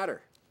Heart of the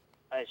Matter.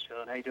 Hi,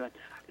 Sean. How you doing?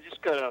 I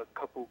just got a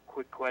couple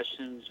quick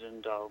questions,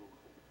 and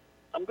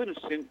I'm going to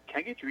send. Can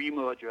I get your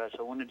email address?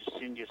 I wanted to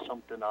send you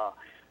something.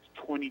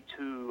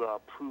 22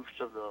 proofs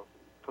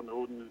from the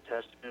Old and New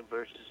Testament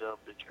verses of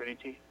the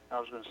Trinity. I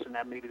was going to send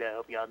that. Maybe that'll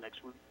help you out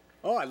next week.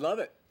 Oh, I love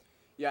it.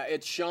 Yeah,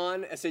 it's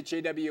Shawn,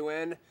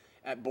 SHAWN,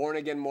 at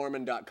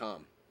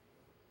bornagainmormon.com.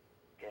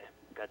 Yeah,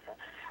 got that.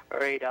 All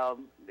right,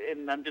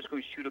 and I'm just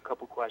going to shoot a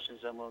couple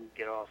questions, then we'll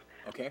get off.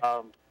 Okay.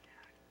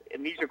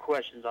 And these are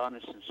questions,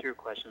 honest, sincere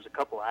questions. A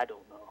couple I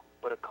don't know,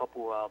 but a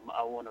couple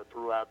I want to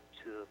throw out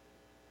to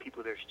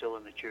people that are still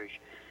in the church.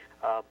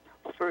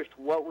 First,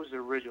 what was the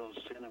original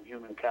sin of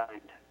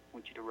humankind? I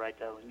want you to write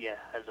that one. Yeah,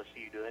 as I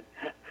see you doing.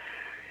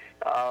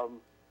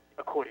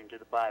 According to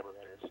the Bible,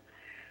 that is.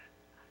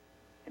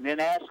 And then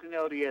ask an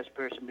LDS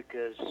person,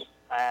 because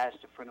I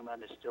asked a friend of mine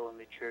that's still in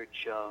the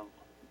church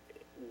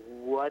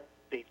what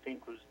they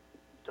think was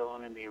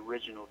done in the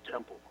original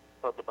temple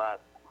of the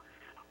Bible.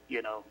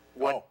 You know,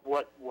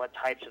 what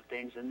types of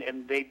things, and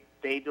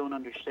they don't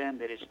understand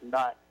that it's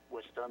not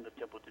what's done in the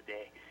temple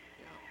today.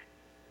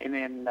 Yeah. And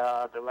then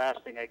the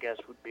last thing, I guess,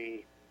 would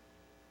be,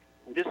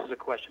 this is a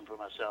question for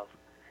myself.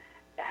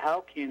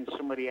 How can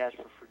somebody ask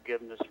for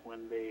forgiveness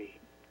when they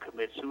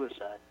commit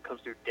suicide? Because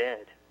they're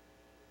dead.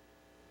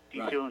 Do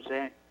you see what I'm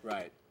saying?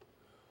 Right.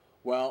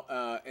 Well,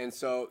 and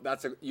so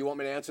you want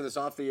me to answer this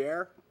off the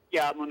air?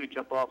 Yeah, I'm going to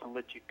jump off and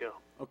let you go.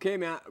 Okay,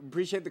 Matt.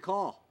 Appreciate the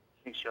call.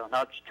 Thanks, Sean.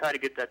 I'll try to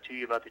get that to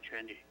you about the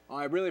Trinity. Oh,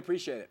 I really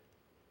appreciate it.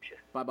 Sure.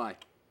 Bye-bye.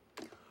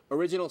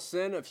 Original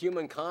sin of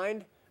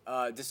humankind,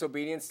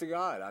 disobedience to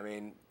God. I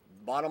mean,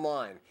 bottom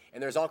line.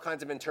 And there's all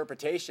kinds of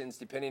interpretations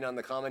depending on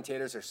the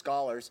commentators or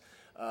scholars.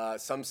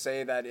 Some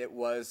say that it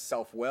was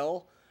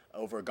self-will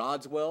over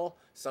God's will.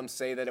 Some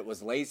say that it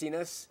was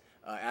laziness.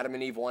 Adam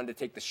and Eve wanted to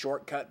take the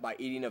shortcut by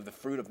eating of the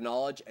fruit of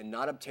knowledge and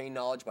not obtain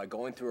knowledge by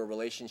going through a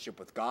relationship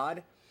with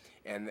God.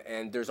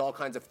 And there's all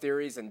kinds of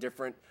theories and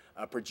different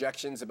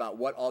projections about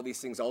what all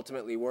these things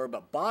ultimately were.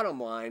 But bottom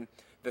line,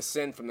 the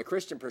sin from the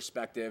Christian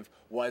perspective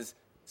was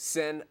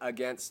sin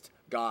against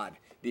God.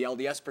 The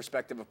LDS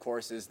perspective, of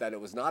course, is that it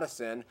was not a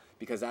sin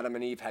because Adam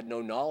and Eve had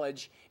no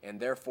knowledge, and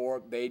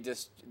therefore they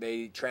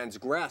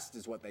transgressed,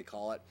 is what they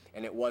call it,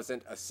 and it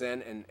wasn't a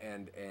sin,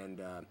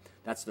 and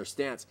that's their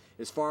stance.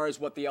 As far as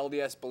what the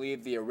LDS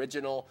believed the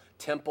original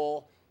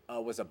temple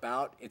was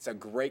about, it's a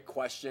great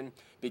question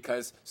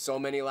because so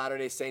many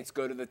Latter-day Saints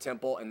go to the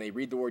temple and they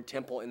read the word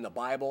temple in the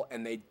Bible,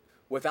 and they,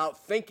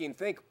 without thinking,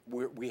 think,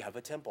 we have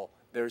a temple.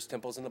 There's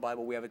temples in the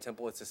Bible. We have a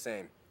temple. It's the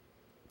same.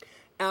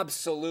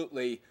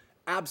 Absolutely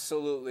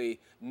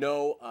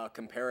no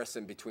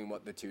comparison between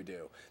what the two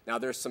do. Now,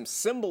 there's some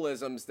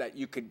symbolisms that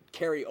you could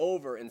carry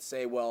over and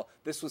say, well,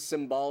 this was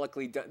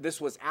symbolically done.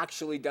 This was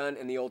actually done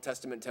in the Old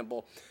Testament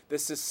temple.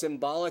 This is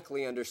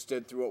symbolically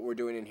understood through what we're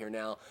doing in here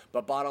now.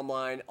 But bottom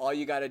line, all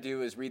you got to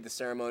do is read the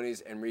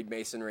ceremonies and read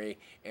Masonry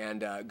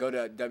and go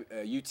to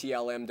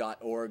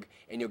utlm.org,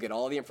 and you'll get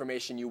all the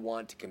information you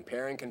want to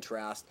compare and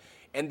contrast.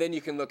 And then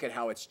you can look at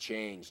how it's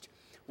changed.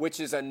 Which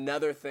is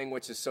another thing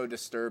which is so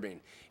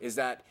disturbing, is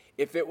that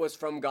if it was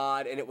from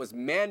God and it was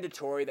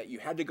mandatory that you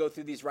had to go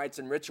through these rites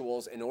and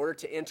rituals in order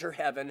to enter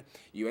heaven,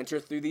 you enter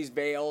through these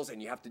veils and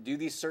you have to do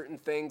these certain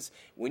things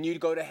when you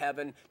go to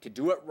heaven to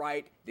do it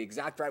right, the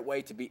exact right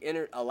way to be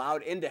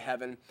allowed into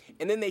heaven,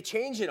 and then they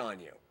change it on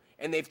you.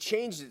 And they've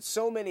changed it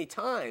so many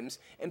times,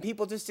 and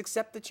people just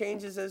accept the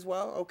changes as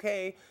well.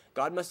 Okay,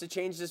 God must have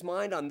changed his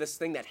mind on this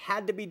thing that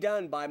had to be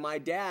done by my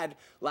dad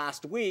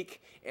last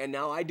week, and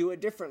now I do it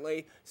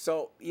differently.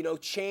 So,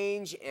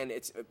 change, and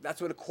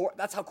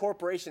that's how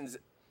corporations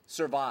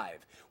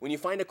survive. When you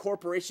find a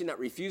corporation that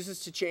refuses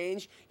to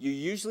change, you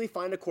usually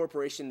find a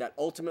corporation that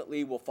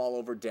ultimately will fall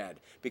over dead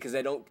because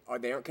they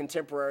aren't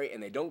contemporary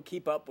and they don't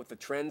keep up with the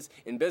trends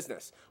in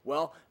business.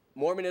 Well,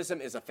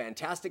 Mormonism is a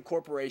fantastic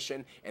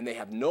corporation, and they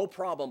have no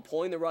problem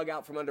pulling the rug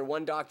out from under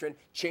one doctrine,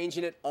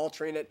 changing it,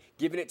 altering it,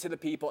 giving it to the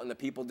people, and the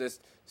people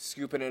just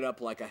scooping it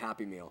up like a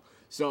Happy Meal.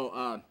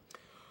 So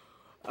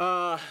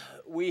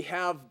we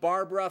have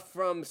Barbara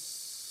from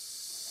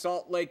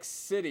Salt Lake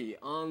City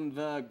on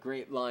the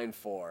Great Line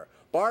 4.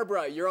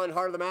 Barbara, you're on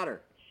Heart of the Matter.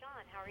 Sean,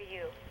 how are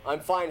you? I'm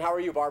fine. How are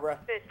you, Barbara?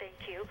 Good,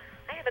 thank you.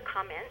 I have a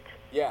comment.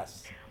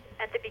 Yes.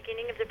 At the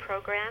beginning of the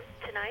program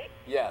tonight,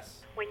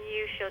 Yes. when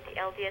you showed the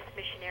LDS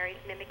missionaries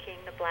mimicking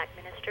the black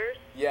ministers,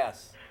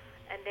 Yes.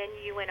 and then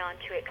you went on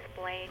to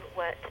explain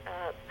what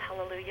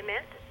hallelujah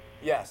meant.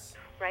 Yes.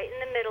 Right in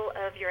the middle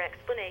of your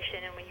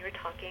explanation, and when you were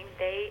talking,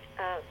 the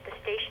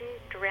station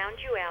drowned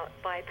you out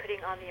by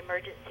putting on the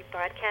emergency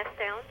broadcast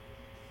sound.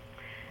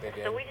 They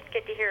did. So we didn't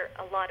get to hear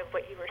a lot of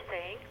what you were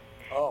saying.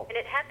 Oh. And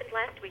it happened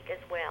last week as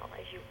well,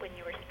 when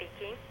you were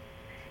speaking.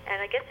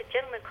 And I guess a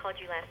gentleman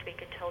called you last week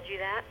and told you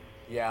that.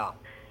 Yeah.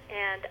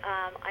 And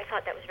I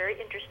thought that was very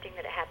interesting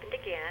that it happened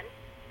again.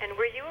 And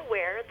were you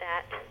aware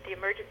that the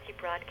emergency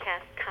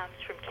broadcast comes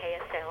from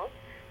KSL,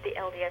 the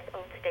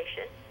LDS-owned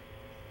station?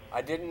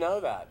 I didn't know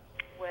that.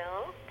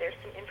 Well, there's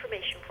some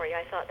information for you.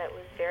 I thought that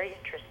was very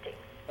interesting.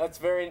 That's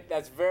very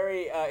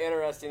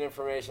interesting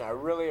information. I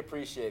really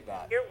appreciate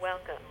that. You're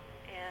welcome.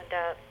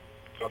 And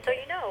just so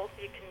you know,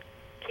 you can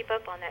keep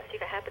up on that, see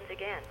if it happens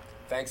again.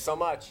 Thanks so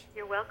much.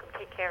 You're welcome.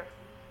 Take care.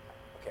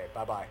 Okay,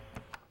 bye-bye.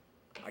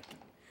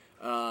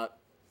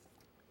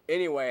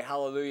 Anyway,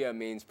 hallelujah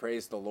means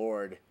praise the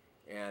Lord.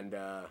 And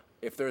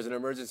if there's an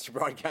emergency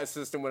broadcast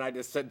system when I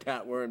just said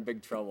that, we're in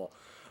big trouble.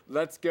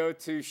 Let's go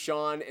to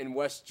Sean in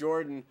West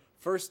Jordan,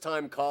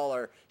 first-time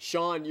caller.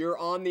 Sean, you're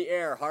on the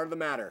air. Heart of the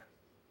Matter.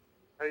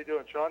 How you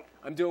doing, Sean?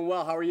 I'm doing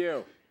well. How are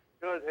you?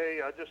 Good. Hey,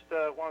 I just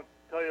want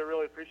to tell you I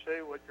really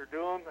appreciate what you're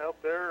doing out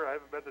there. I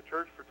haven't been to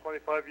church for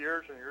 25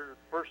 years, and you're the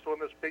first one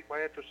that's piqued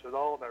my interest at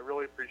all, and I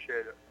really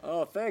appreciate it.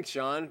 Oh, thanks,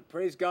 Sean.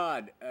 Praise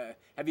God.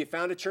 Have you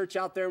found a church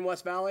out there in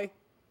West Valley?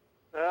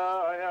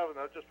 I haven't.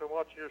 I've just been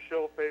watching your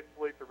show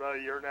faithfully for about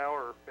a year now,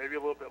 or maybe a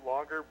little bit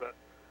longer, but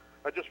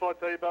I just want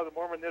to tell you about the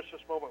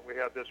Mormonismus moment we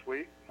had this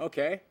week.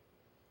 Okay.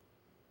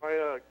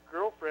 My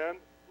girlfriend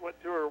went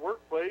to her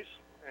workplace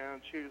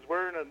and she was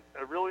wearing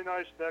a really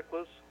nice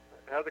necklace,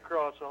 had the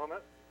cross on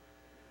it,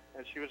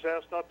 and she was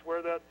asked not to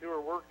wear that to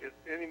her work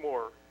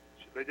anymore.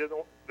 They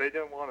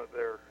didn't want it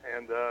there,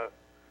 and of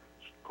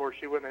course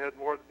she went ahead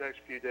more the next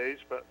few days.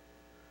 But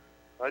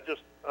I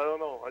don't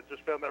know. I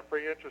just found that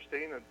pretty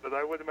interesting, but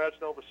I would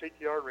imagine all the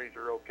CTR rings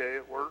are okay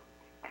at work.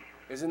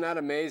 Isn't that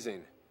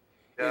amazing?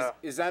 Yeah.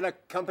 Is that a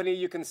company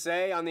you can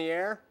say on the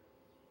air?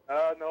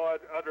 No,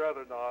 I'd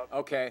rather not.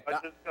 Okay.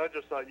 I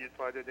just thought you'd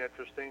find it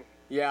interesting.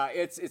 Yeah,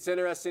 it's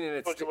interesting, and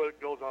Especially what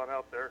goes on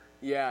out there.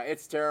 Yeah,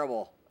 it's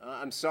terrible.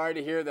 I'm sorry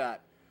to hear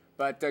that,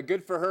 but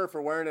good for her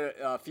for wearing it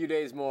a few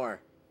days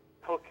more.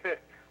 Okay.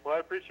 Well, I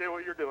appreciate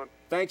what you're doing.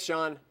 Thanks,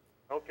 Sean.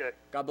 Okay.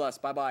 God bless.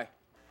 Bye-bye.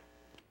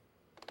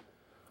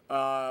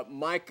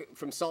 Mike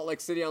from Salt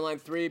Lake City on line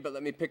 3, but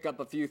let me pick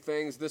up a few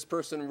things. This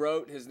person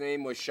wrote, his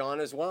name was Sean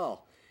as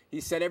well. He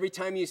said, every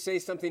time you say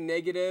something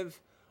negative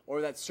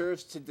or that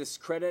serves to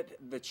discredit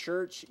the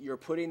church, you're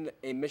putting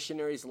a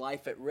missionary's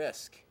life at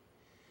risk.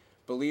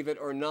 Believe it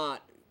or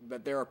not,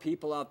 but there are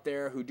people out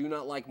there who do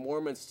not like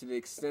Mormons to the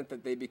extent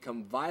that they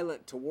become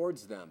violent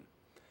towards them.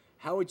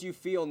 How would you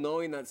feel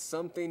knowing that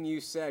something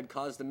you said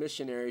caused a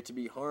missionary to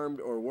be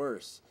harmed or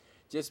worse?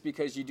 Just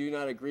because you do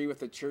not agree with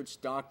the church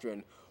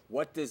doctrine,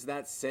 what does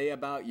that say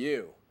about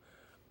you?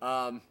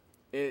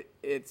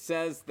 It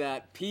says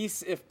that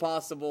peace if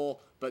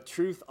possible, but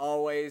truth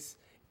always.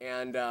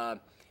 And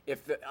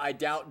I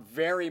doubt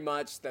very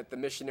much that the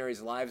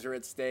missionaries' lives are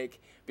at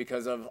stake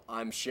because of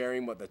I'm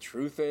sharing what the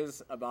truth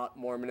is about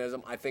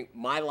Mormonism. I think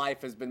my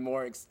life has been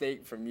more at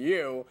stake from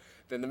you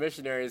than the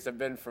missionaries have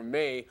been from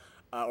me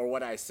or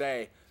what I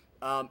say.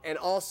 And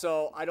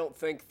also, I don't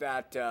think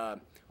that...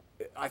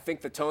 I think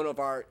the tone of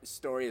our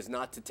story is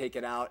not to take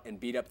it out and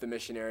beat up the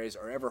missionaries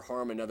or ever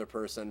harm another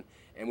person,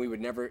 and we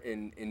would never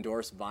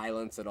endorse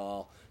violence at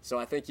all. So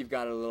I think you've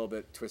got it a little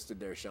bit twisted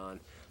there, Sean.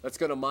 Let's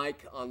go to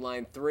Mike on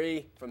line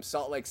 3 from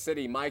Salt Lake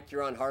City. Mike,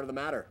 you're on Heart of the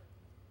Matter.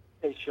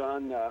 Hey,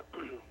 Sean.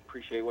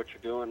 Appreciate what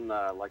you're doing,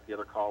 like the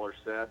other caller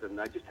said.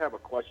 And I just have a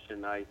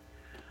question. I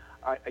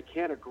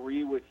can't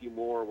agree with you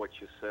more what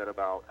you said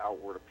about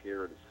outward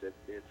appearance.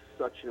 It's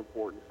such an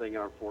important thing,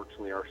 and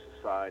unfortunately our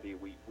society,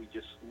 we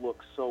just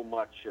look so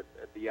much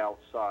at the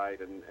outside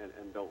and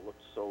don't look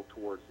so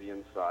towards the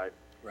inside.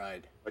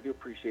 Right. I do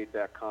appreciate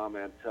that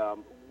comment.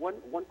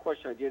 One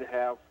question I did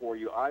have for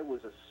you, I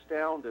was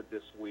astounded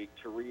this week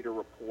to read a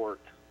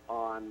report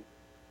on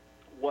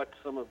what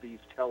some of these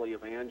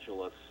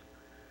televangelists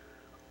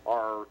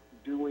are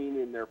doing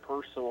in their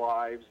personal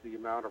lives, the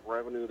amount of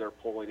revenue they're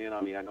pulling in.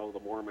 I mean, I know the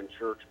Mormon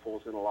Church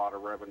pulls in a lot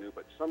of revenue,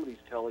 but some of these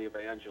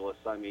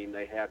televangelists, I mean,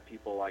 they had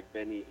people like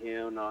Benny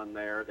Hinn on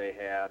there. They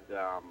had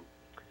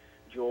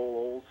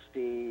Joel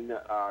Osteen,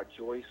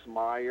 Joyce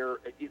Meyer.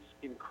 It's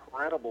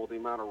incredible the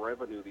amount of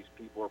revenue these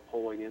people are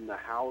pulling in, the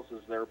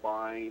houses they're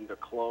buying, the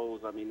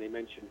clothes. I mean, they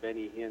mentioned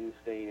Benny Hinn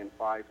staying in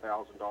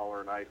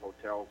 $5,000 a night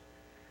hotels.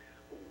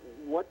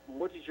 What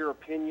is your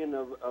opinion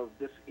of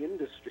this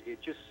industry? It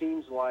just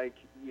seems like,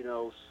 you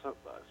know,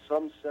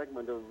 some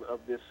segment of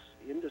this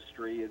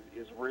industry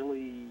is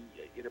really,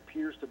 it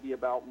appears to be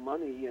about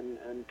money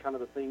and kind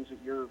of the things that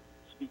you're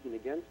speaking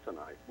against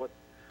tonight. What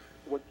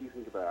do you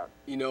think of that?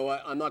 You know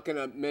what? I'm not going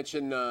to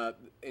mention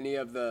any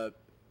of the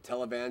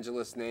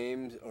televangelist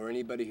names or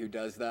anybody who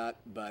does that,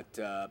 but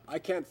I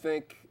can't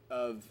think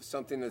of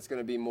something that's going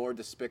to be more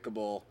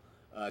despicable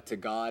to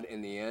God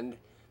in the end,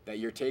 that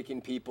you're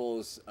taking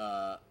people's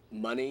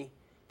money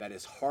that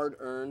is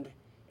hard-earned,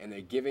 and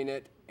they're giving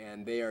it,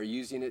 and they are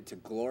using it to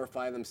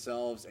glorify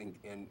themselves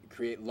and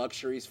create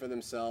luxuries for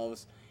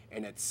themselves,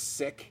 and it's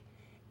sick,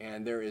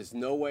 and there is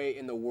no way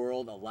in the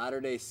world a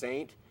Latter-day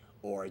Saint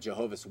or a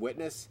Jehovah's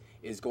Witness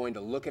is going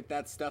to look at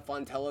that stuff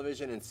on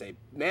television and say,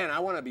 man, I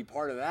want to be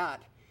part of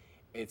that.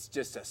 It's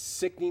just a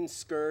sickening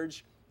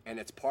scourge, and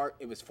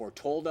it was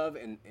foretold of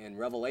in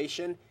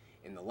Revelation.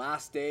 In the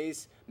last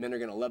days, men are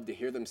going to love to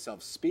hear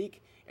themselves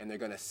speak, and they're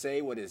going to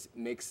say what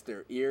makes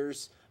their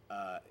ears,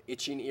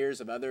 itching ears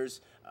of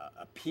others,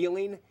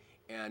 appealing,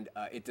 and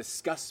it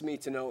disgusts me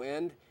to no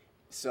end.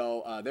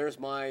 So there's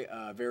my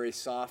very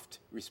soft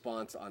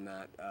response on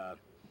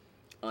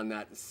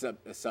that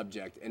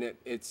subject, and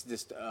it's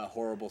just a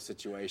horrible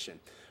situation.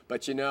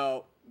 But you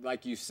know,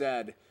 like you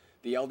said,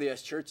 the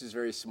LDS Church is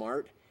very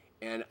smart,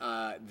 and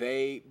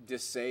they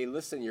just say,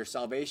 listen, your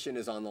salvation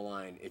is on the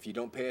line. If you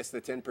don't pay us the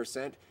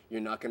 10%,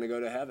 you're not going to go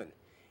to heaven.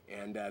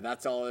 And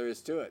that's all there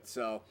is to it.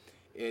 So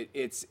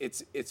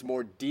it's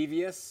more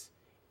devious,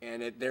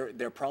 and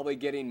they're probably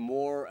getting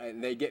more,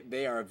 and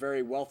they are a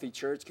very wealthy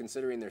church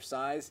considering their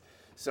size.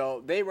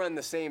 So they run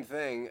the same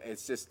thing.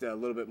 It's just a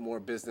little bit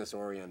more business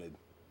oriented.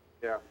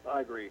 Yeah,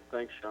 I agree.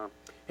 Thanks, Sean.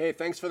 Hey,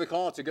 thanks for the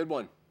call. It's a good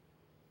one.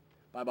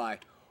 Bye-bye.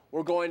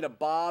 We're going to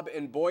Bob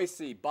in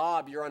Boise.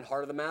 Bob, you're on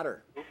Heart of the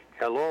Matter.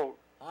 Hello.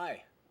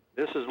 Hi.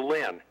 This is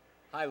Lynn.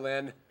 Hi,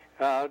 Lynn.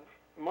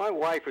 My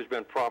wife has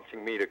been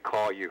prompting me to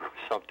call you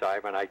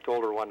sometime, and I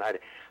told her one night,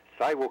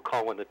 I will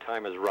call when the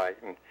time is right.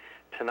 And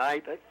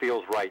tonight, it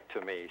feels right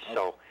to me. Okay.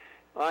 So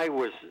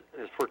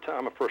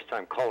I'm a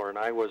first-time caller, and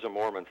I was a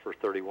Mormon for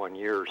 31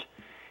 years.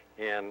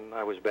 and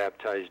I was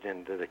baptized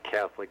into the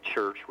Catholic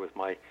Church with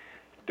my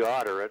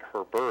daughter at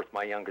her birth,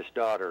 my youngest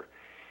daughter.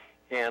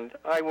 And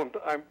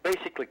I'm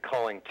basically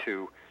calling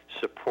to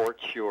support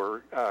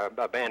your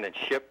abandoned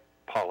ship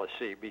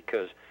policy,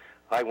 because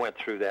I went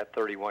through that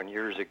 31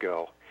 years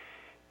ago.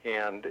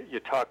 And you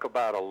talk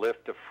about a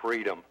lift of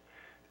freedom.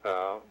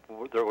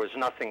 There was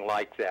nothing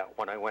like that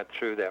when I went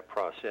through that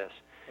process.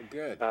 Oh,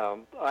 good.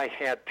 I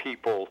had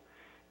people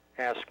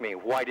ask me,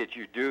 why did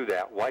you do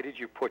that? Why did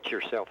you put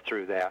yourself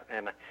through that?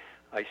 And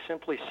I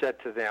simply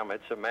said to them,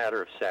 it's a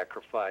matter of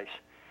sacrifice.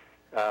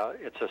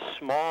 It's a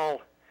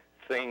small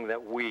thing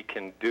that we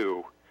can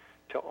do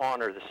to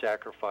honor the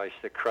sacrifice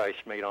that Christ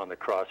made on the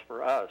cross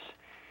for us.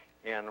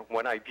 And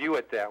when I view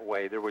it that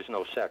way, there was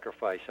no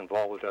sacrifice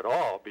involved at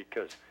all,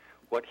 because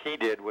what he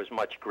did was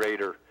much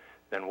greater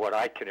than what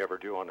I could ever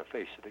do on the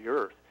face of the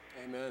earth.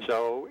 Amen.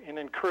 So an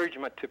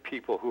encouragement to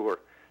people who are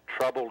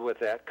troubled with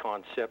that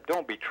concept,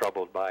 don't be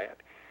troubled by it.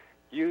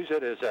 Use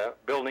it as a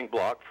building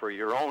block for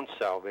your own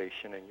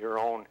salvation and your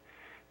own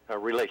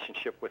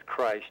relationship with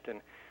Christ. And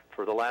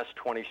for the last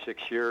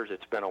 26 years,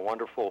 it's been a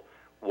wonderful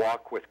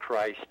walk with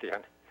Christ.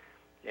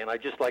 And I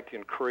just like to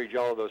encourage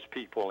all of those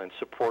people and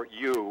support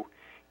you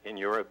in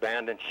your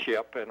abandoned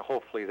ship, and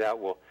hopefully that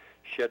will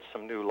shed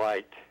some new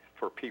light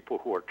for people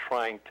who are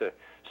trying to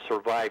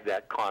survive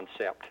that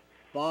concept.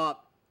 Bob,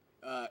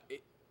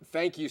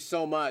 thank you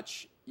so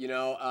much. You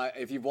know,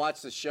 if you've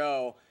watched the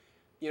show,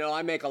 you know,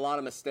 I make a lot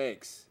of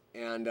mistakes,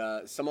 and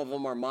some of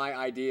them are my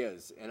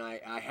ideas. And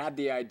I had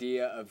the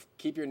idea of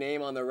keep your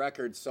name on the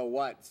record, so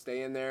what?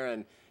 Stay in there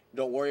and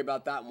don't worry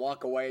about that and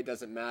walk away. It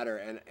doesn't matter.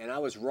 And I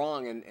was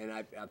wrong, and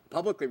I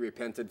publicly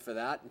repented for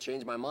that and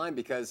changed my mind,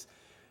 because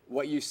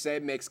what you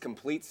said makes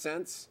complete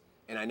sense,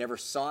 and I never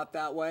saw it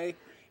that way.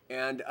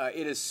 And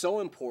it is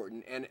so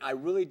important, and I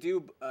really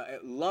do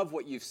love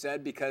what you've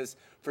said, because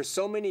for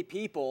so many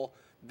people,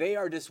 they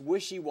are just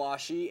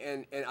wishy-washy,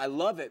 and I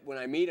love it when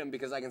I meet them,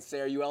 because I can say,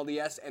 are you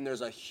LDS? And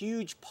there's a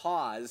huge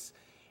pause,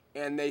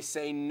 and they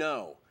say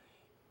no.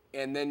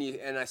 And then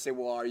I say,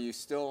 well, are you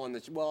still on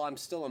the? Well, I'm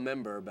still a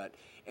member, but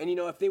you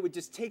know, if they would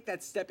just take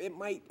that step, it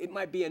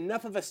might be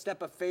enough of a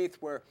step of faith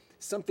where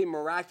something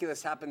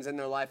miraculous happens in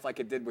their life, like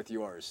it did with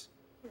yours.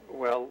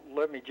 Well,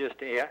 let me just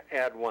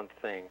add one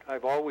thing.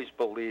 I've always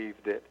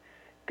believed that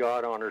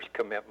God honors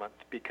commitment,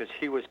 because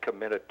he was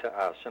committed to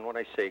us. And when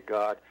I say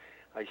God,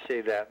 I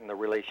say that in the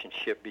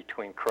relationship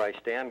between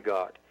Christ and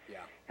God. Yeah.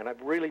 And I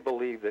really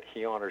believe that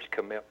he honors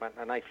commitment.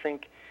 And I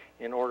think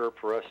in order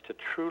for us to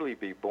truly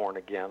be born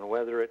again,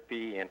 whether it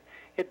be in,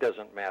 it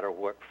doesn't matter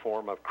what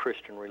form of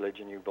Christian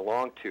religion you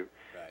belong to,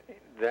 right,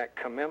 that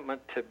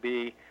commitment to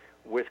be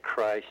with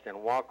Christ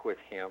and walk with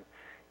him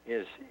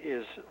is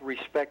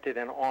respected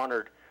and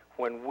honored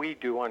when we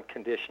do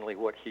unconditionally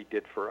what he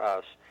did for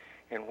us.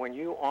 And when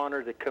you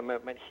honor the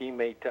commitment he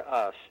made to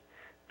us,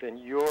 then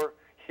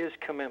his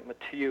commitment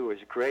to you is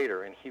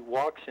greater, and he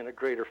walks in a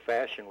greater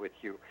fashion with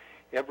you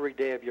every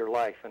day of your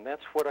life. And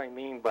that's what I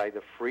mean by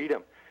the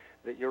freedom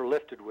that you're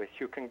lifted with.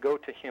 You can go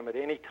to him at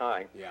any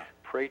time. Yeah.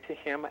 Pray to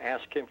him,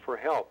 ask him for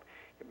help.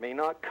 It may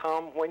not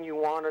come when you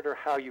want it or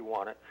how you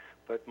want it,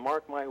 but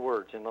mark my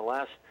words, in the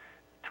last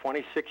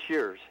 26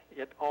 years,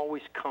 it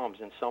always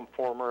comes in some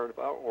form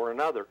or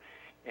another.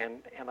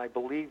 And I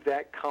believe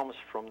that comes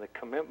from the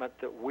commitment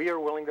that we are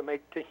willing to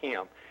make to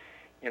him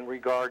in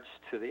regards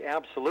to the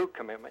absolute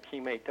commitment he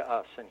made to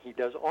us. And he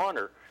does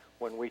honor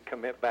when we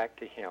commit back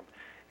to him.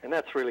 And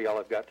that's really all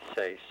I've got to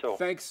say. So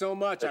thanks so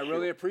much. I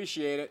really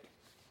appreciate it.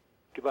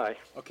 Goodbye.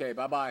 Okay,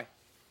 bye-bye.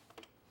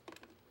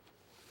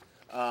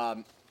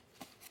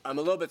 I'm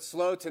a little bit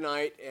slow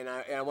tonight, and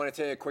I want to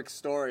tell you a quick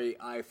story.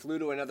 I flew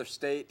to another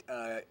state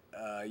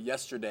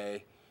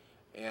yesterday,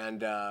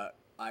 and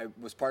I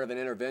was part of an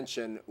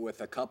intervention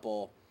with a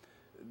couple.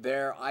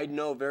 There, I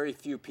know very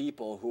few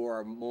people who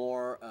are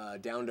more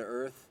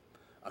down-to-earth,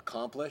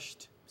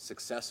 accomplished,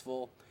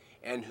 successful,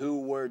 and who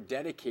were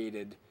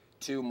dedicated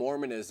to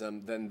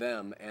Mormonism than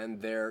them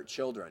and their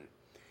children.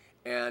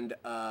 And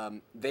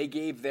they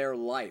gave their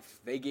life,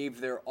 they gave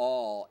their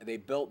all, they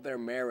built their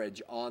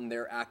marriage on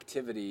their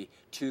activity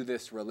to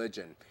this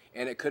religion.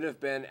 And it could have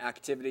been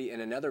activity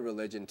in another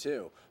religion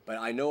too, but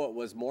I know it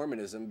was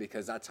Mormonism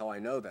because that's how I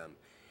know them.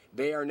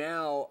 They are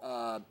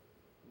now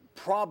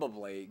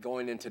probably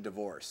going into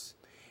divorce.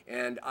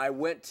 And I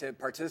went to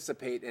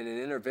participate in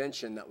an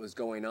intervention that was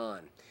going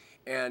on.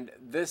 And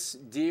this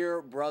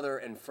dear brother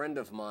and friend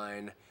of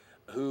mine,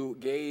 who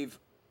gave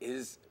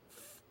his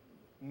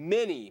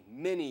many,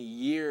 many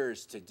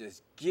years to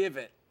just give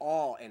it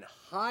all in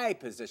high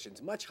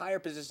positions, much higher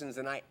positions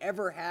than I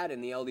ever had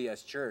in the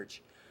LDS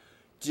Church,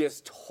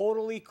 just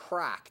totally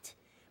cracked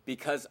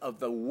because of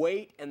the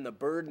weight and the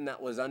burden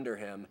that was under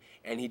him,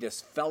 and he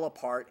just fell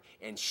apart,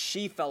 and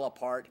she fell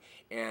apart,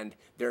 and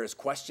there's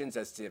questions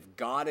as to if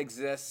God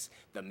exists,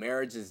 the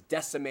marriage is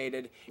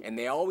decimated, and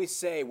they always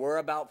say, we're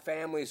about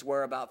families,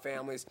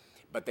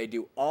 but they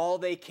do all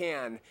they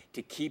can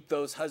to keep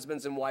those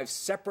husbands and wives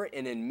separate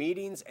and in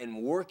meetings and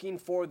working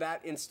for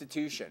that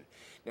institution.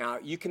 Now,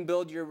 you can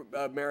build your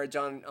marriage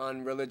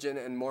on religion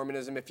and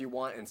Mormonism if you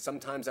want, and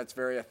sometimes that's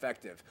very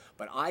effective.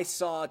 But I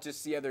saw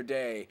just the other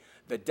day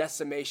the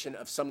decimation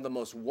of some of the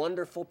most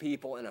wonderful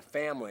people in a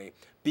family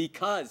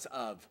because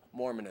of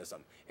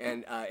Mormonism.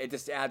 And it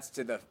just adds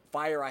to the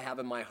fire I have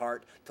in my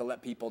heart to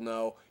let people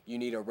know you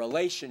need a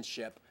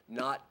relationship,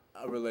 not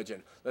a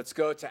religion. Let's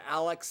go to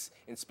Alex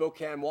in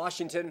Spokane,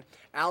 Washington.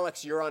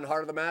 Alex, you're on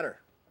Heart of the Matter.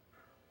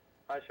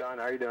 Hi, Sean.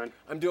 How are you doing?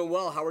 I'm doing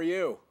well. How are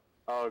you?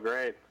 Oh,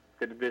 great.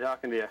 Good to be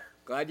talking to you.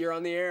 Glad you're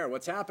on the air.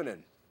 What's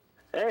happening?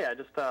 Hey, I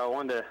just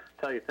wanted to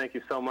tell you thank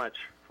you so much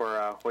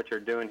for what you're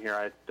doing here.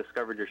 I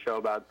discovered your show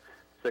about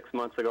 6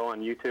 months ago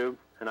on YouTube,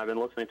 and I've been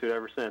listening to it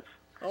ever since.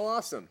 Oh,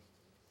 awesome.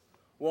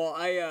 Well,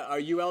 are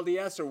you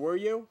LDS or were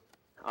you?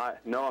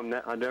 No,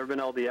 I've never been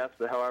LDS,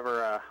 but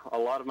however, a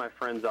lot of my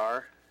friends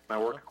are. My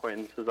work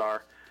acquaintances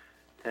are.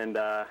 And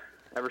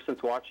ever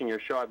since watching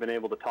your show, I've been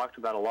able to talk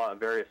about a lot of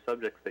various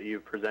subjects that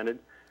you've presented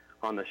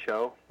on the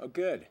show. Oh,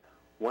 good.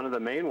 One of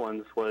the main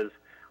ones was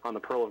on the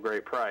Pearl of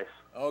Great Price.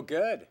 Oh,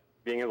 good.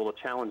 Being able to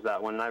challenge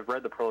that one. And I've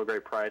read the Pearl of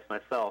Great Price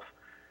myself.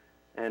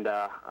 And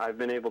I've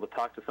been able to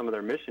talk to some of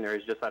their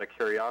missionaries just out of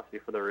curiosity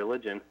for their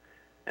religion.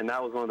 And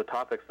that was one of the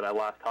topics that I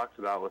last talked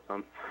about with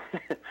them.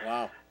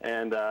 Wow.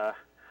 And a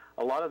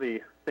lot of the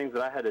things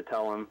that I had to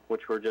tell them,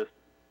 which were just,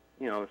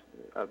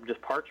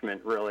 just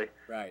parchment, really.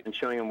 Right. And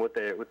showing them what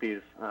these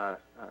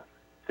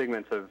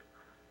figments of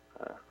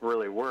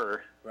really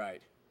were.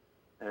 Right.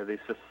 These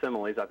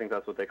similes, I think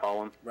that's what they call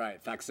them.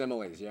 Right,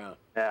 facsimiles, yeah.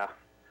 Yeah.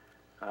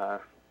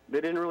 They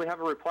didn't really have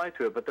a reply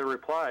to it, but their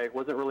reply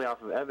wasn't really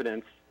off of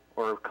evidence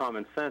or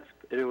common sense.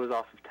 It was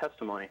off of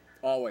testimony.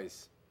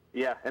 Always.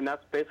 Yeah, and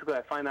that's basically,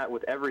 I find that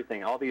with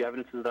everything. All the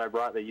evidences that I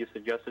brought that you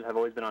suggested have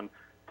always been on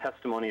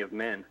testimony of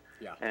men.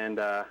 Yeah. And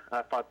I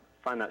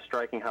find that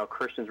striking how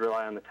Christians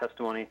rely on the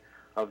testimony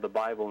of the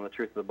Bible and the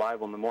truth of the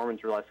Bible, and the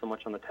Mormons rely so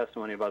much on the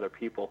testimony of other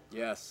people.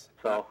 Yes.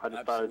 So I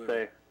just thought I'd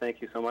say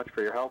thank you so much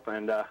for your help,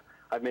 and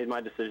I've made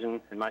my decision,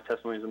 and my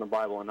testimony is in the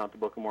Bible and not the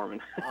Book of Mormon.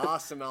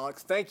 Awesome,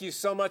 Alex. Thank you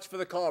so much for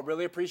the call.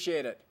 Really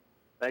appreciate it.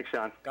 Thanks,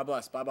 Sean. God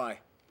bless. Bye-bye.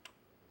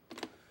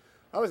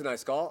 That was a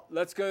nice call.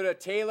 Let's go to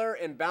Taylor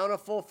in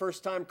Bountiful,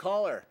 first-time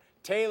caller.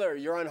 Taylor,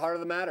 you're on Heart of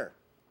the Matter.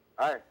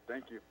 Hi,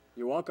 thank you.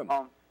 You're welcome.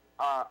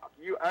 I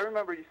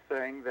remember you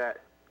saying that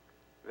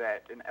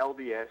an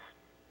LDS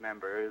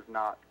member is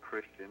not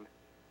Christian,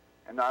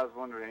 and I was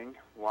wondering,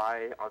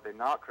 why are they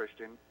not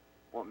Christian?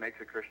 What makes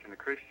a Christian a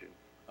Christian?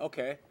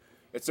 Okay.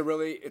 It's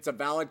a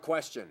valid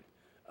question.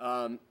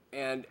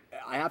 And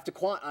I have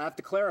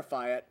to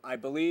clarify it. I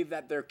believe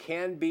that there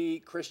can be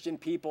Christian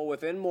people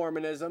within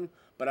Mormonism,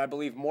 but I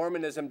believe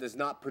Mormonism does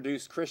not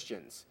produce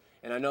Christians.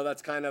 And I know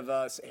that's kind of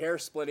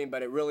hair-splitting,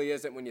 but it really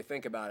isn't when you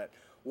think about it.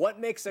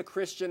 What makes a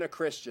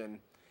Christian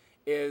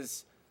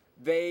is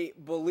they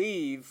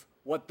believe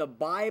what the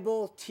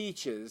Bible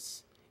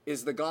teaches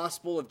is the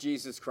gospel of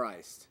Jesus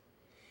Christ.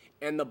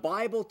 And the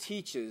Bible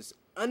teaches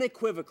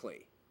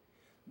unequivocally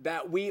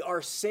that we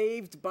are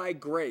saved by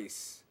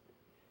grace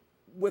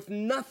with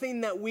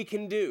nothing that we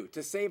can do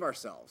to save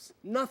ourselves.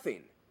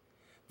 Nothing.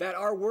 That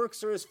our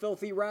works are as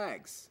filthy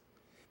rags.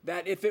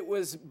 That if it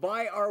was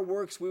by our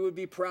works we would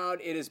be proud.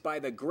 It is by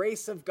the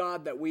grace of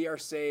God that we are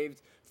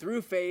saved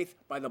through faith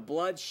by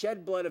the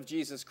shed blood of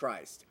Jesus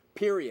Christ.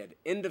 Period.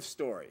 End of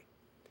story.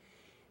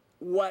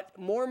 What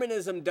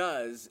Mormonism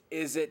does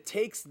is it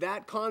takes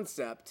that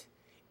concept,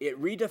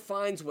 it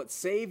redefines what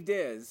saved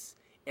is,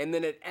 and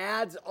then it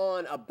adds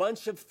on a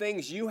bunch of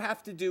things you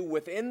have to do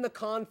within the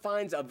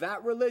confines of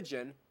that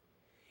religion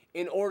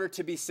in order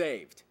to be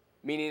saved,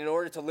 meaning in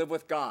order to live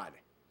with God.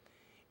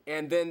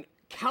 And then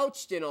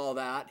couched in all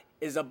that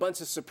is a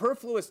bunch of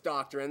superfluous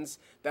doctrines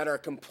that are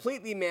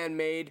completely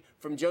man-made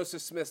from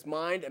Joseph Smith's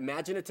mind,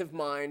 imaginative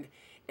mind,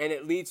 and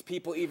it leads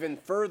people even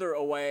further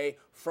away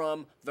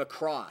from the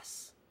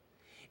cross.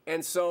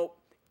 And so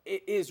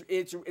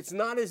it's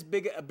not as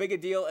big a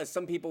deal as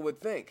some people would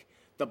think.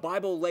 The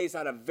Bible lays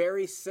out a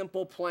very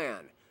simple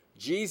plan.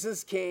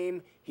 Jesus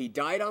came, he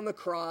died on the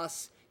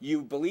cross,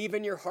 you believe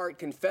in your heart,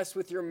 confess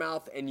with your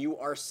mouth, and you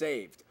are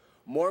saved.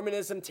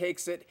 Mormonism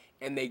takes it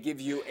and they give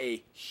you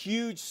a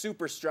huge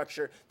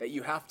superstructure that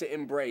you have to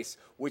embrace,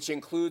 which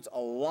includes a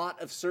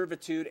lot of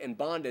servitude and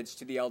bondage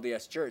to the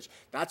LDS Church.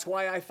 That's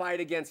why I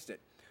fight against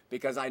it,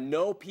 because I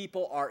know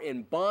people are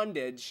in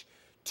bondage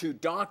to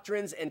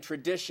doctrines and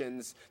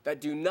traditions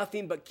that do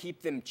nothing but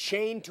keep them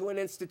chained to an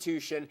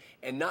institution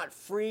and not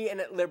free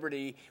and at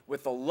liberty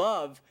with the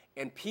love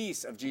and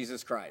peace of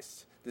Jesus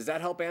Christ. Does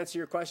that help answer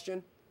your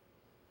question?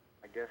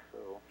 I guess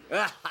so.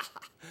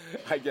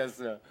 I guess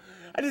so.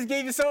 I just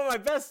gave you some of my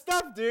best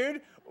stuff,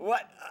 dude.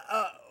 What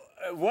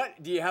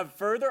do you have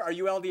further? Are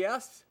you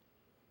LDS?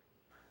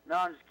 No,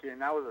 I'm just kidding.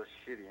 That was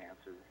a shitty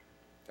answer.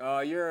 Oh,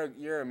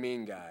 you're a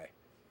mean guy.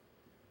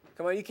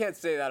 Come on, you can't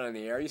say that on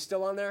the air. Are you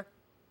still on there?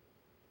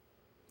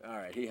 All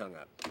right, he hung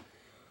up.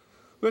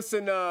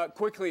 Listen,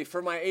 quickly,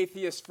 for my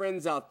atheist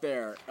friends out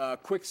there,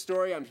 quick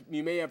story.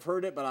 You may have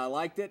heard it, but I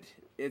liked it.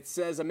 It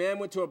says, a man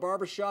went to a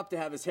barber shop to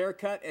have his hair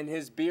cut and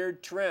his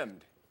beard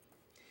trimmed.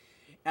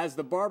 As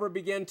the barber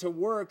began to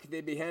work,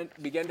 they began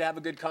to have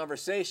a good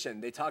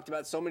conversation. They talked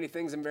about so many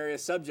things and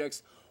various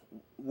subjects.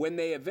 When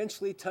they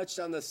eventually touched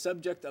on the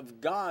subject of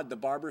God, the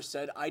barber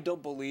said, I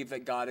don't believe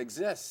that God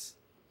exists.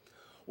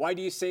 Why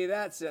do you say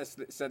that,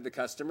 said the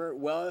customer.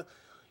 Well,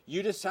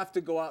 you just have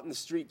to go out in the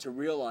street to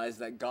realize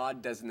that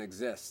God doesn't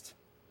exist.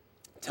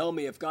 Tell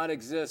me, if God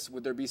exists,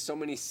 would there be so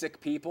many sick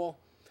people?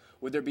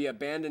 Would there be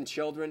abandoned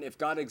children? If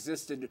God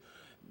existed,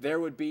 there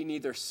would be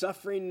neither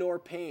suffering nor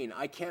pain.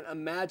 I can't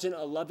imagine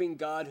a loving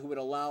God who would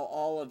allow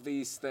all of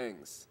these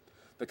things.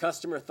 The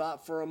customer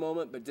thought for a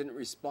moment but didn't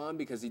respond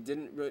because he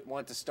didn't really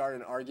want to start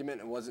an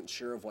argument and wasn't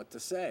sure of what to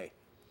say.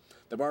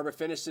 The barber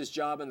finished his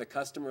job and the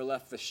customer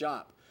left the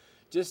shop.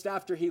 Just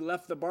after he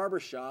left the barber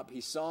shop, he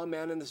saw a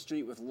man in the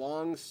street with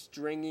long,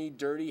 stringy,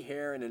 dirty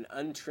hair and an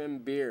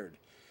untrimmed beard.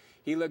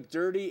 He looked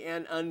dirty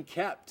and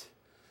unkept.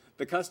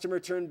 The customer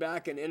turned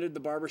back and entered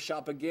the barber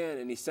shop again,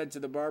 and he said to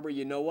the barber,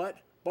 you know what?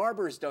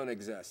 Barbers don't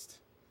exist.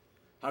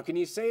 How can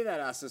you say that?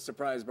 Asked the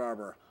surprised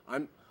barber.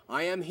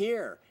 I am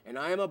here, and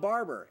I am a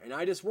barber, and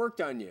I just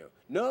worked on you.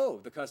 No,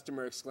 the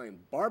customer exclaimed.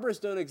 Barbers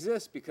don't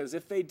exist because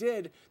if they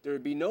did, there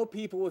would be no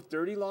people with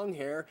dirty long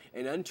hair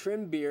and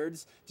untrimmed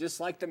beards,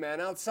 just like the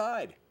man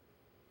outside.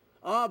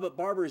 Ah, but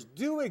barbers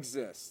do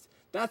exist.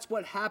 That's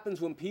what happens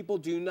when people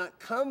do not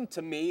come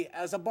to me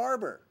as a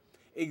barber.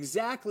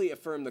 Exactly,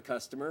 affirmed the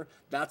customer.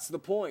 That's the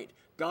point.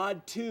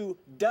 God, too,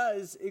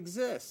 does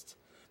exist.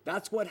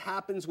 That's what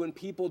happens when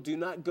people do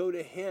not go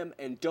to him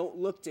and don't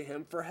look to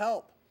him for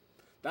help.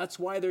 That's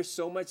why there's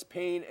so much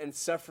pain and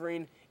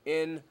suffering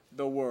in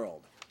the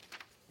world.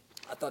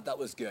 I thought that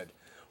was good.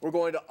 We're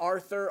going to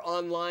Arthur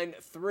on line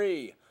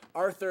 3.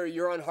 Arthur,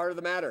 you're on Heart of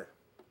the Matter.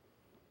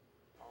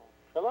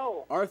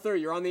 Hello. Arthur,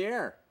 you're on the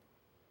air.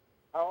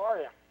 How are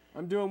you?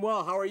 I'm doing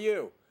well. How are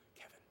you?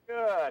 Kevin.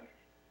 Good.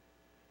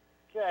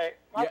 Okay,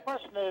 my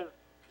question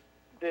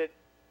is,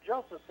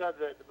 Joseph said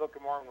that the Book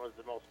of Mormon was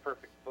the most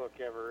perfect book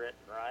ever written,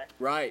 right?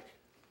 Right.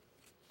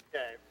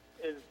 Okay.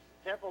 Is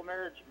temple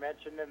marriage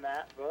mentioned in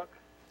that book?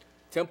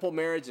 Temple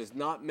marriage is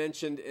not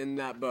mentioned in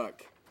that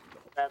book.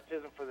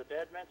 Baptism for the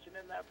dead mentioned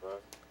in that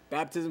book?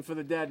 Baptism for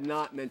the dead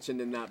not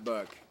mentioned in that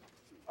book.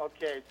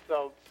 Okay,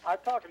 so I'm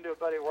talking to a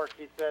buddy at work.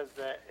 He says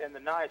that in the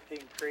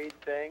Nicene Creed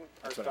thing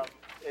or something,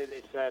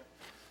 they said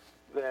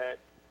that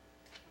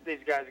these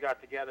guys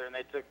got together and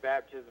they took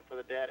baptism for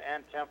the dead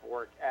and temple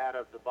work out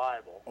of the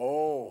Bible.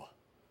 Oh,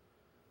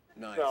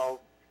 nice.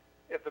 So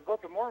if the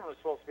Book of Mormon was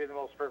supposed to be the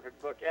most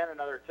perfect book and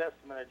another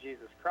testament of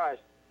Jesus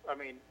Christ, I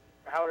mean,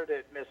 how did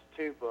it miss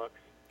 2 books?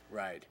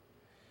 Right.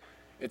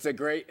 It's a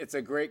great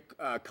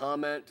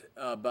comment,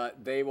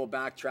 but they will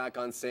backtrack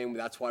on saying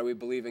that's why we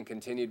believe in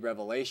continued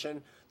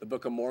revelation. The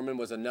Book of Mormon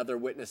was another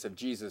witness of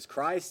Jesus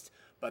Christ,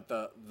 but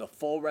the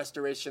full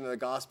restoration of the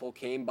gospel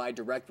came by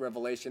direct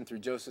revelation through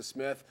Joseph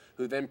Smith,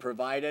 who then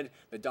provided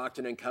the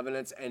Doctrine and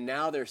Covenants, and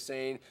now they're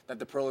saying that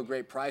the Pearl of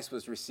Great Price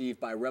was received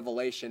by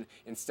revelation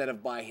instead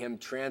of by him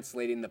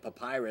translating the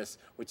papyrus,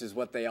 which is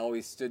what they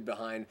always stood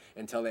behind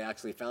until they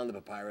actually found the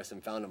papyrus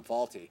and found them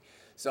faulty.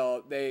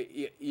 So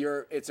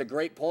it's a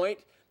great point,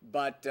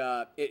 but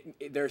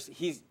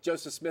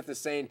Joseph Smith is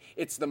saying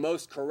it's the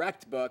most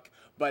correct book,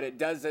 but it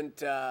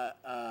doesn't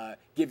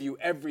give you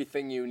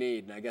everything you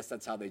need, and I guess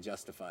that's how they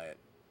justify it.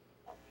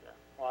 Okay.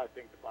 Well, I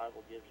think the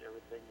Bible gives you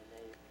everything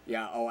you need.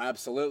 Yeah, oh,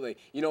 absolutely.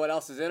 You know what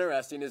else is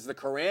interesting is the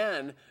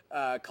Quran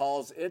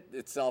calls it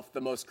itself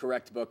the most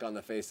correct book on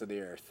the face of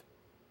the earth.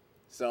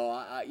 So,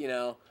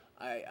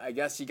 I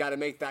guess you got to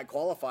make that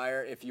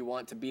qualifier if you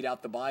want to beat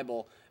out the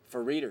Bible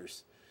for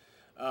readers.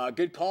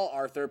 Good call,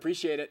 Arthur.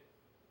 Appreciate it.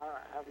 All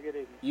right, have a good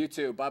evening. You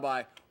too.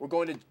 Bye-bye. We're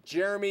going to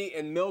Jeremy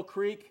in Mill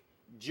Creek.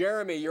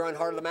 Jeremy, you're on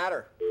Heart of the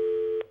Matter.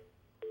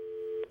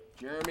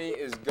 Jeremy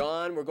is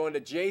gone. We're going to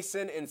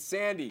Jason and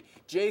Sandy.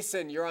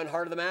 Jason, you're on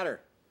Heart of the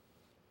Matter.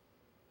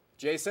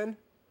 Jason?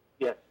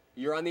 Yes.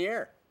 You're on the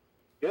air.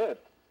 Good.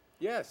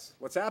 Yes.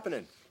 What's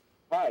happening?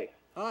 Hi.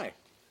 Hi.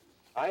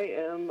 I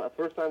am a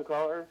first-time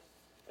caller,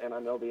 and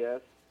I'm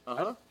LDS.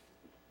 Uh-huh. I'm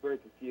very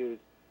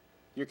confused.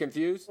 You're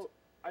confused? Well,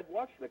 I've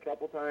watched it a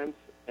couple times,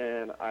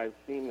 and I've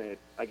seen that,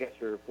 I guess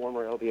you're a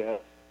former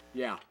LDS.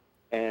 Yeah.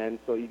 And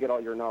so you get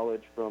all your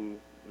knowledge from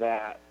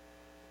that.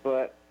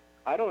 But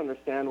I don't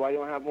understand why you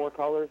don't have more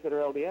callers that are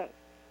LDS.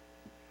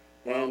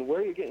 And where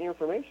are you getting your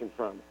information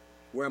from?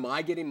 Where am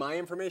I getting my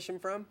information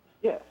from?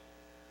 Yes.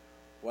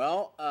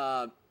 Well,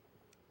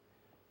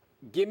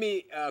 give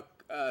me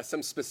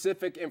some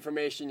specific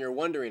information you're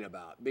wondering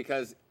about,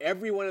 because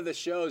every one of the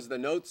shows, the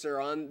notes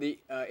are on the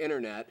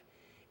internet,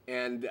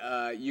 and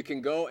you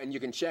can go and you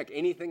can check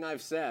anything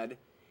I've said.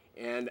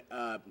 And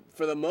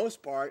for the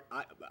most part,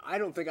 I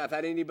don't think I've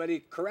had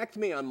anybody correct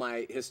me on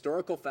my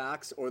historical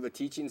facts or the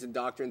teachings and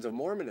doctrines of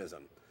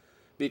Mormonism.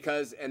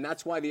 And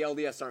that's why the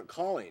LDS aren't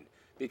calling,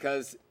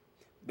 because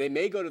they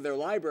may go to their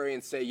library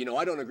and say,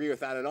 I don't agree with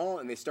that at all.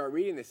 And they start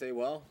reading, they say,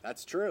 well,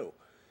 that's true.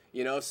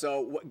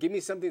 So give me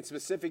something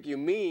specific you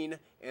mean,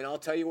 and I'll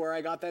tell you where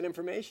I got that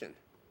information.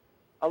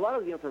 A lot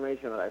of the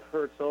information that I've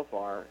heard so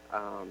far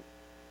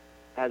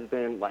has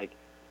been like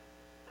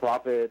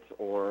prophets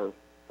or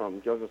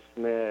from Joseph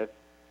Smith.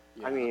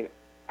 Yeah. I mean,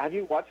 have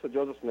you watched the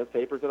Joseph Smith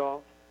papers at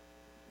all?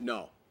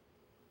 No.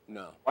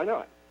 Why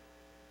not?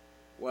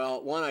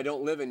 Well, one, I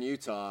don't live in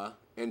Utah,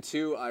 and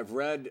two, I've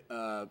read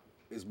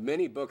as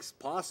many books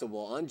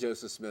possible on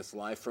Joseph Smith's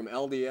life from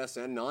LDS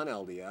and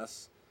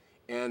non-LDS,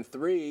 and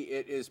three,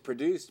 it is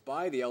produced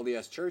by the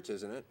LDS Church,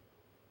 isn't it?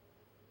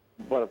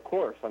 But of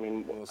course, I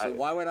mean, so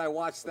why would I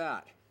watch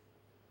that?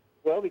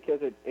 Well,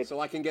 because it so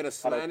I can get a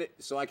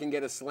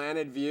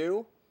slanted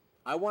view.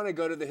 I want to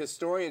go to the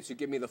historians who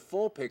give me the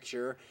full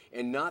picture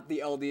and not the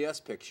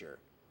LDS picture.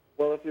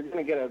 Well, if you're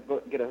going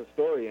to get a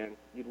historian,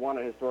 you'd want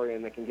a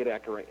historian that can get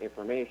accurate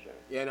information.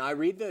 Yeah, and I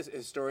read the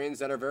historians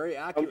that are very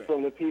accurate.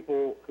 From the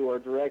people who are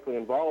directly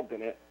involved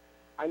in it.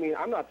 I mean,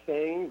 I'm not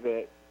saying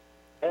that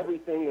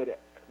everything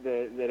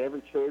that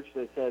every church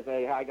that says,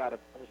 hey, I got a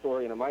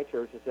historian in my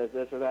church that says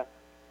this or that.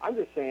 I'm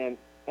just saying,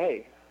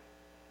 hey,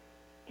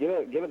 give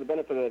it the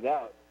benefit of the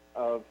doubt.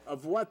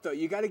 Of what, though?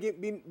 You got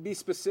to be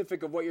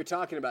specific of what you're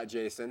talking about,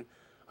 Jason.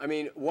 I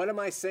mean, what am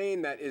I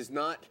saying that is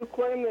not... You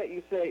claim that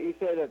you say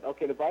that,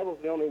 okay, the Bible's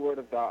the only word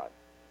of God,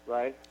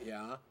 right?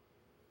 Yeah.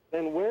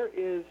 Then where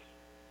is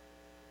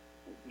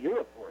your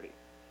authority?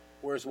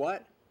 Where's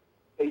what?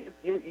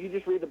 You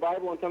just read the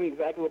Bible and tell me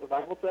exactly what the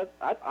Bible says?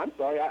 I'm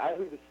sorry, I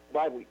read the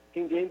Bible.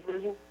 King James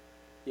Version?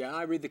 Yeah,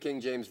 I read the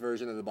King James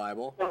Version of the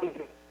Bible.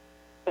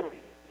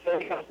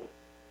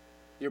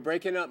 You're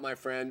breaking up, my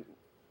friend.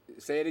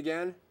 Say it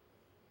again.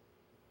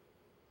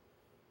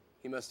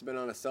 He must have been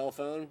on a cell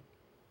phone.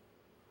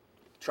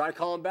 Try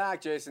calling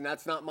back, Jason.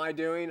 That's not my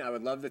doing. I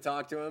would love to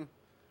talk to him.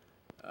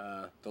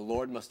 The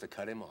Lord must have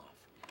cut him off.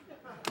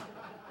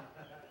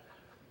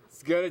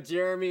 Let's go to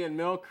Jeremy in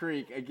Mill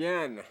Creek.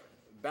 Again,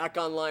 back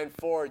on line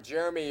 4.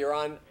 Jeremy, you're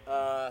on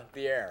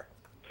the air.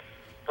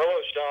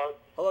 Hello, Sean.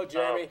 Hello,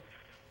 Jeremy.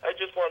 I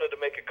just wanted to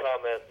make a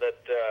comment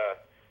that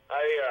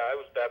I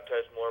was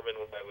baptized Mormon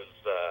when I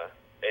was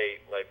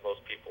 8, like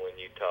most people in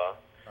Utah.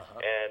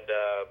 And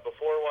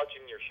before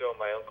watching your show,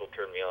 my uncle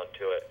turned me on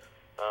to it.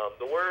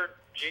 The word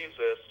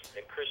Jesus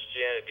and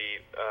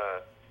Christianity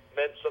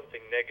meant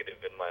something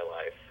negative in my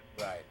life.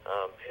 Right.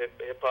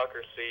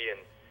 Hypocrisy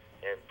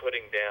and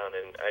putting down.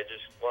 And I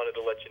just wanted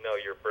to let you know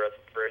you're a breath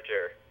of fresh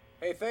air.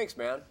 Hey, thanks,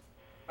 man.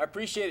 I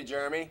appreciate it,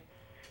 Jeremy.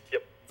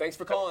 Yep. Thanks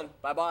for calling.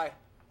 Bye-bye.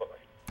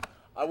 Bye-bye.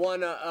 I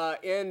want to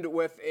end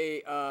with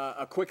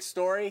a quick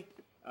story.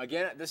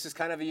 Again, this is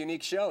kind of a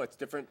unique show. It's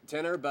different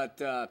tenor, but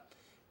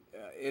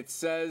it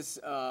says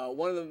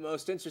one of the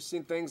most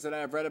interesting things that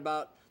I've read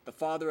about the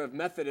father of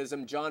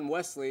Methodism, John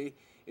Wesley,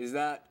 is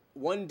that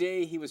one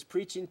day he was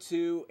preaching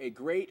to a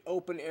great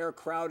open-air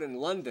crowd in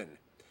London.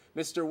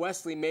 Mr.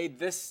 Wesley made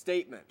this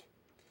statement: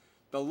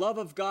 "The love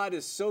of God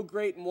is so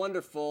great and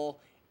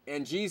wonderful,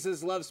 and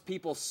Jesus loves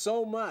people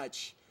so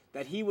much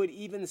that he would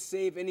even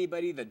save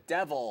anybody the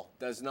devil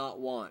does not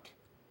want.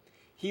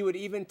 He would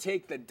even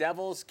take the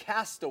devil's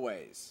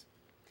castaways."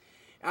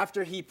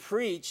 After he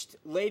preached,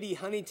 Lady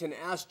Huntington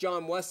asked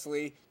John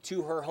Wesley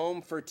to her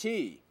home for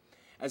tea.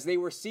 As they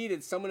were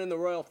seated, someone in the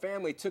royal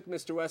family took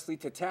Mr. Wesley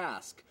to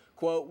task.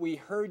 Quote, "We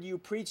heard you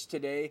preach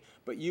today,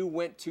 but you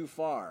went too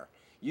far.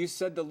 You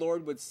said the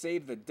Lord would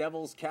save the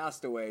devil's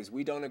castaways.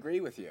 We don't agree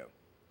with you."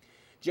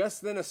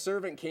 Just then a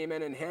servant came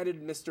in and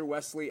handed Mr.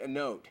 Wesley a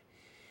note.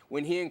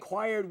 When he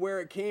inquired where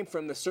it came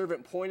from, the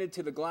servant pointed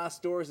to the glass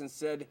doors and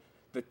said,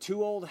 "The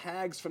 2 old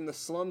hags from the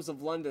slums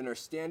of London are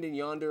standing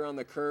yonder on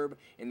the curb,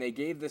 and they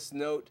gave this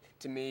note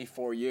to me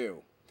for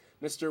you."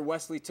 Mr.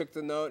 Wesley took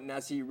the note, and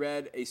as he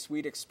read, a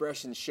sweet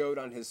expression showed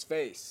on his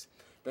face.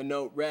 The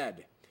note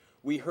read,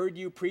 "We heard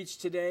you preach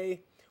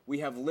today. We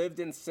have lived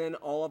in sin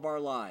all of our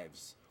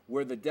lives.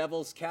 We're the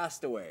devil's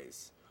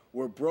castaways.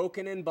 We're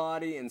broken in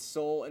body and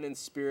soul and in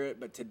spirit,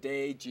 but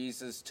today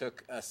Jesus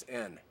took us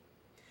in."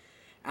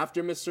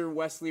 After Mr.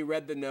 Wesley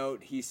read the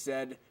note, he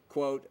said,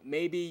 quote,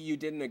 "Maybe you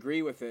didn't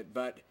agree with it,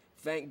 but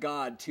thank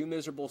God 2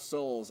 miserable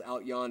souls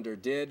out yonder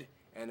did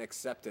and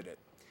accepted it."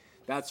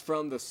 That's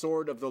from The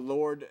Sword of the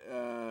Lord,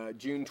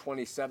 June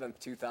 27th,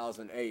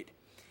 2008.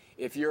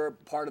 If you're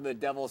part of the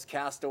devil's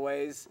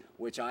castaways,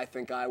 which I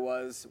think I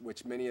was,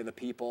 which many of the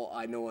people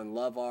I know and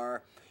love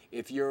are,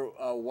 if you're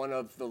one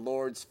of the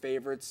Lord's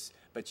favorites,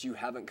 but you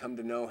haven't come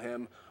to know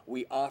him,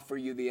 we offer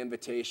you the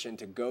invitation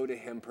to go to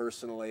him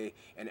personally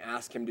and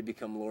ask him to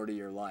become Lord of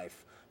your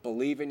life.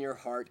 Believe in your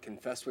heart,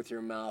 confess with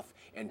your mouth,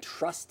 and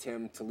trust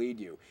him to lead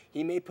you.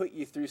 He may put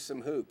you through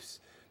some hoops,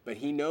 but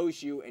he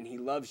knows you and he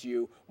loves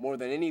you more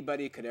than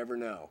anybody could ever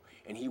know.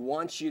 And he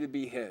wants you to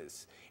be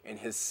his. And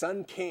his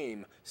son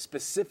came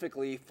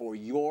specifically for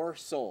your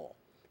soul.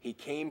 He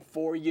came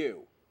for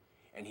you.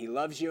 And he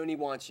loves you and he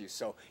wants you.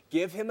 So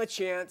give him a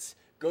chance.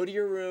 Go to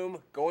your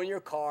room, go in your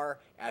car,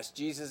 ask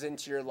Jesus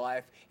into your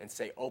life, and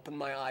say, "Open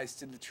my eyes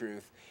to the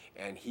truth,"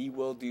 and he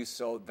will do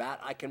so. That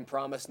I can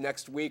promise.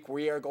 Next week,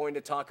 we are going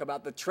to talk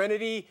about the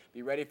Trinity.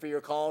 Be ready for your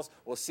calls.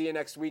 We'll see you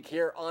next week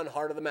here on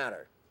Heart of the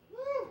Matter.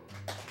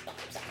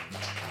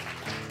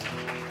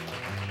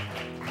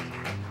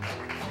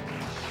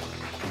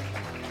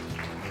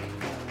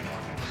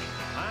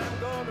 I'm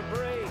gonna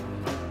break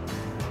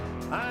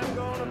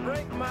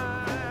break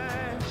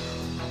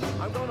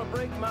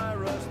my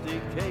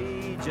rusty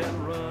cage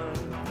and run.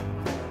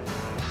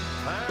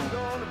 I'm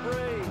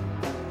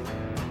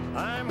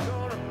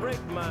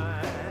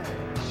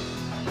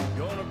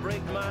gonna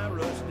break my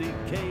rusty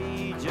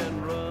cage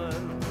and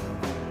run.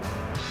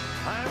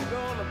 I'm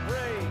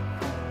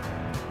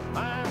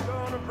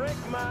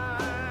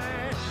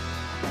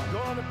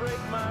gonna break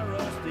my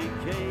rusty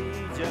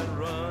cage and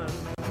run.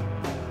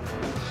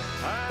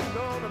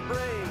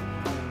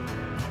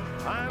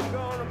 I'm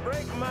gonna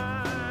break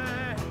my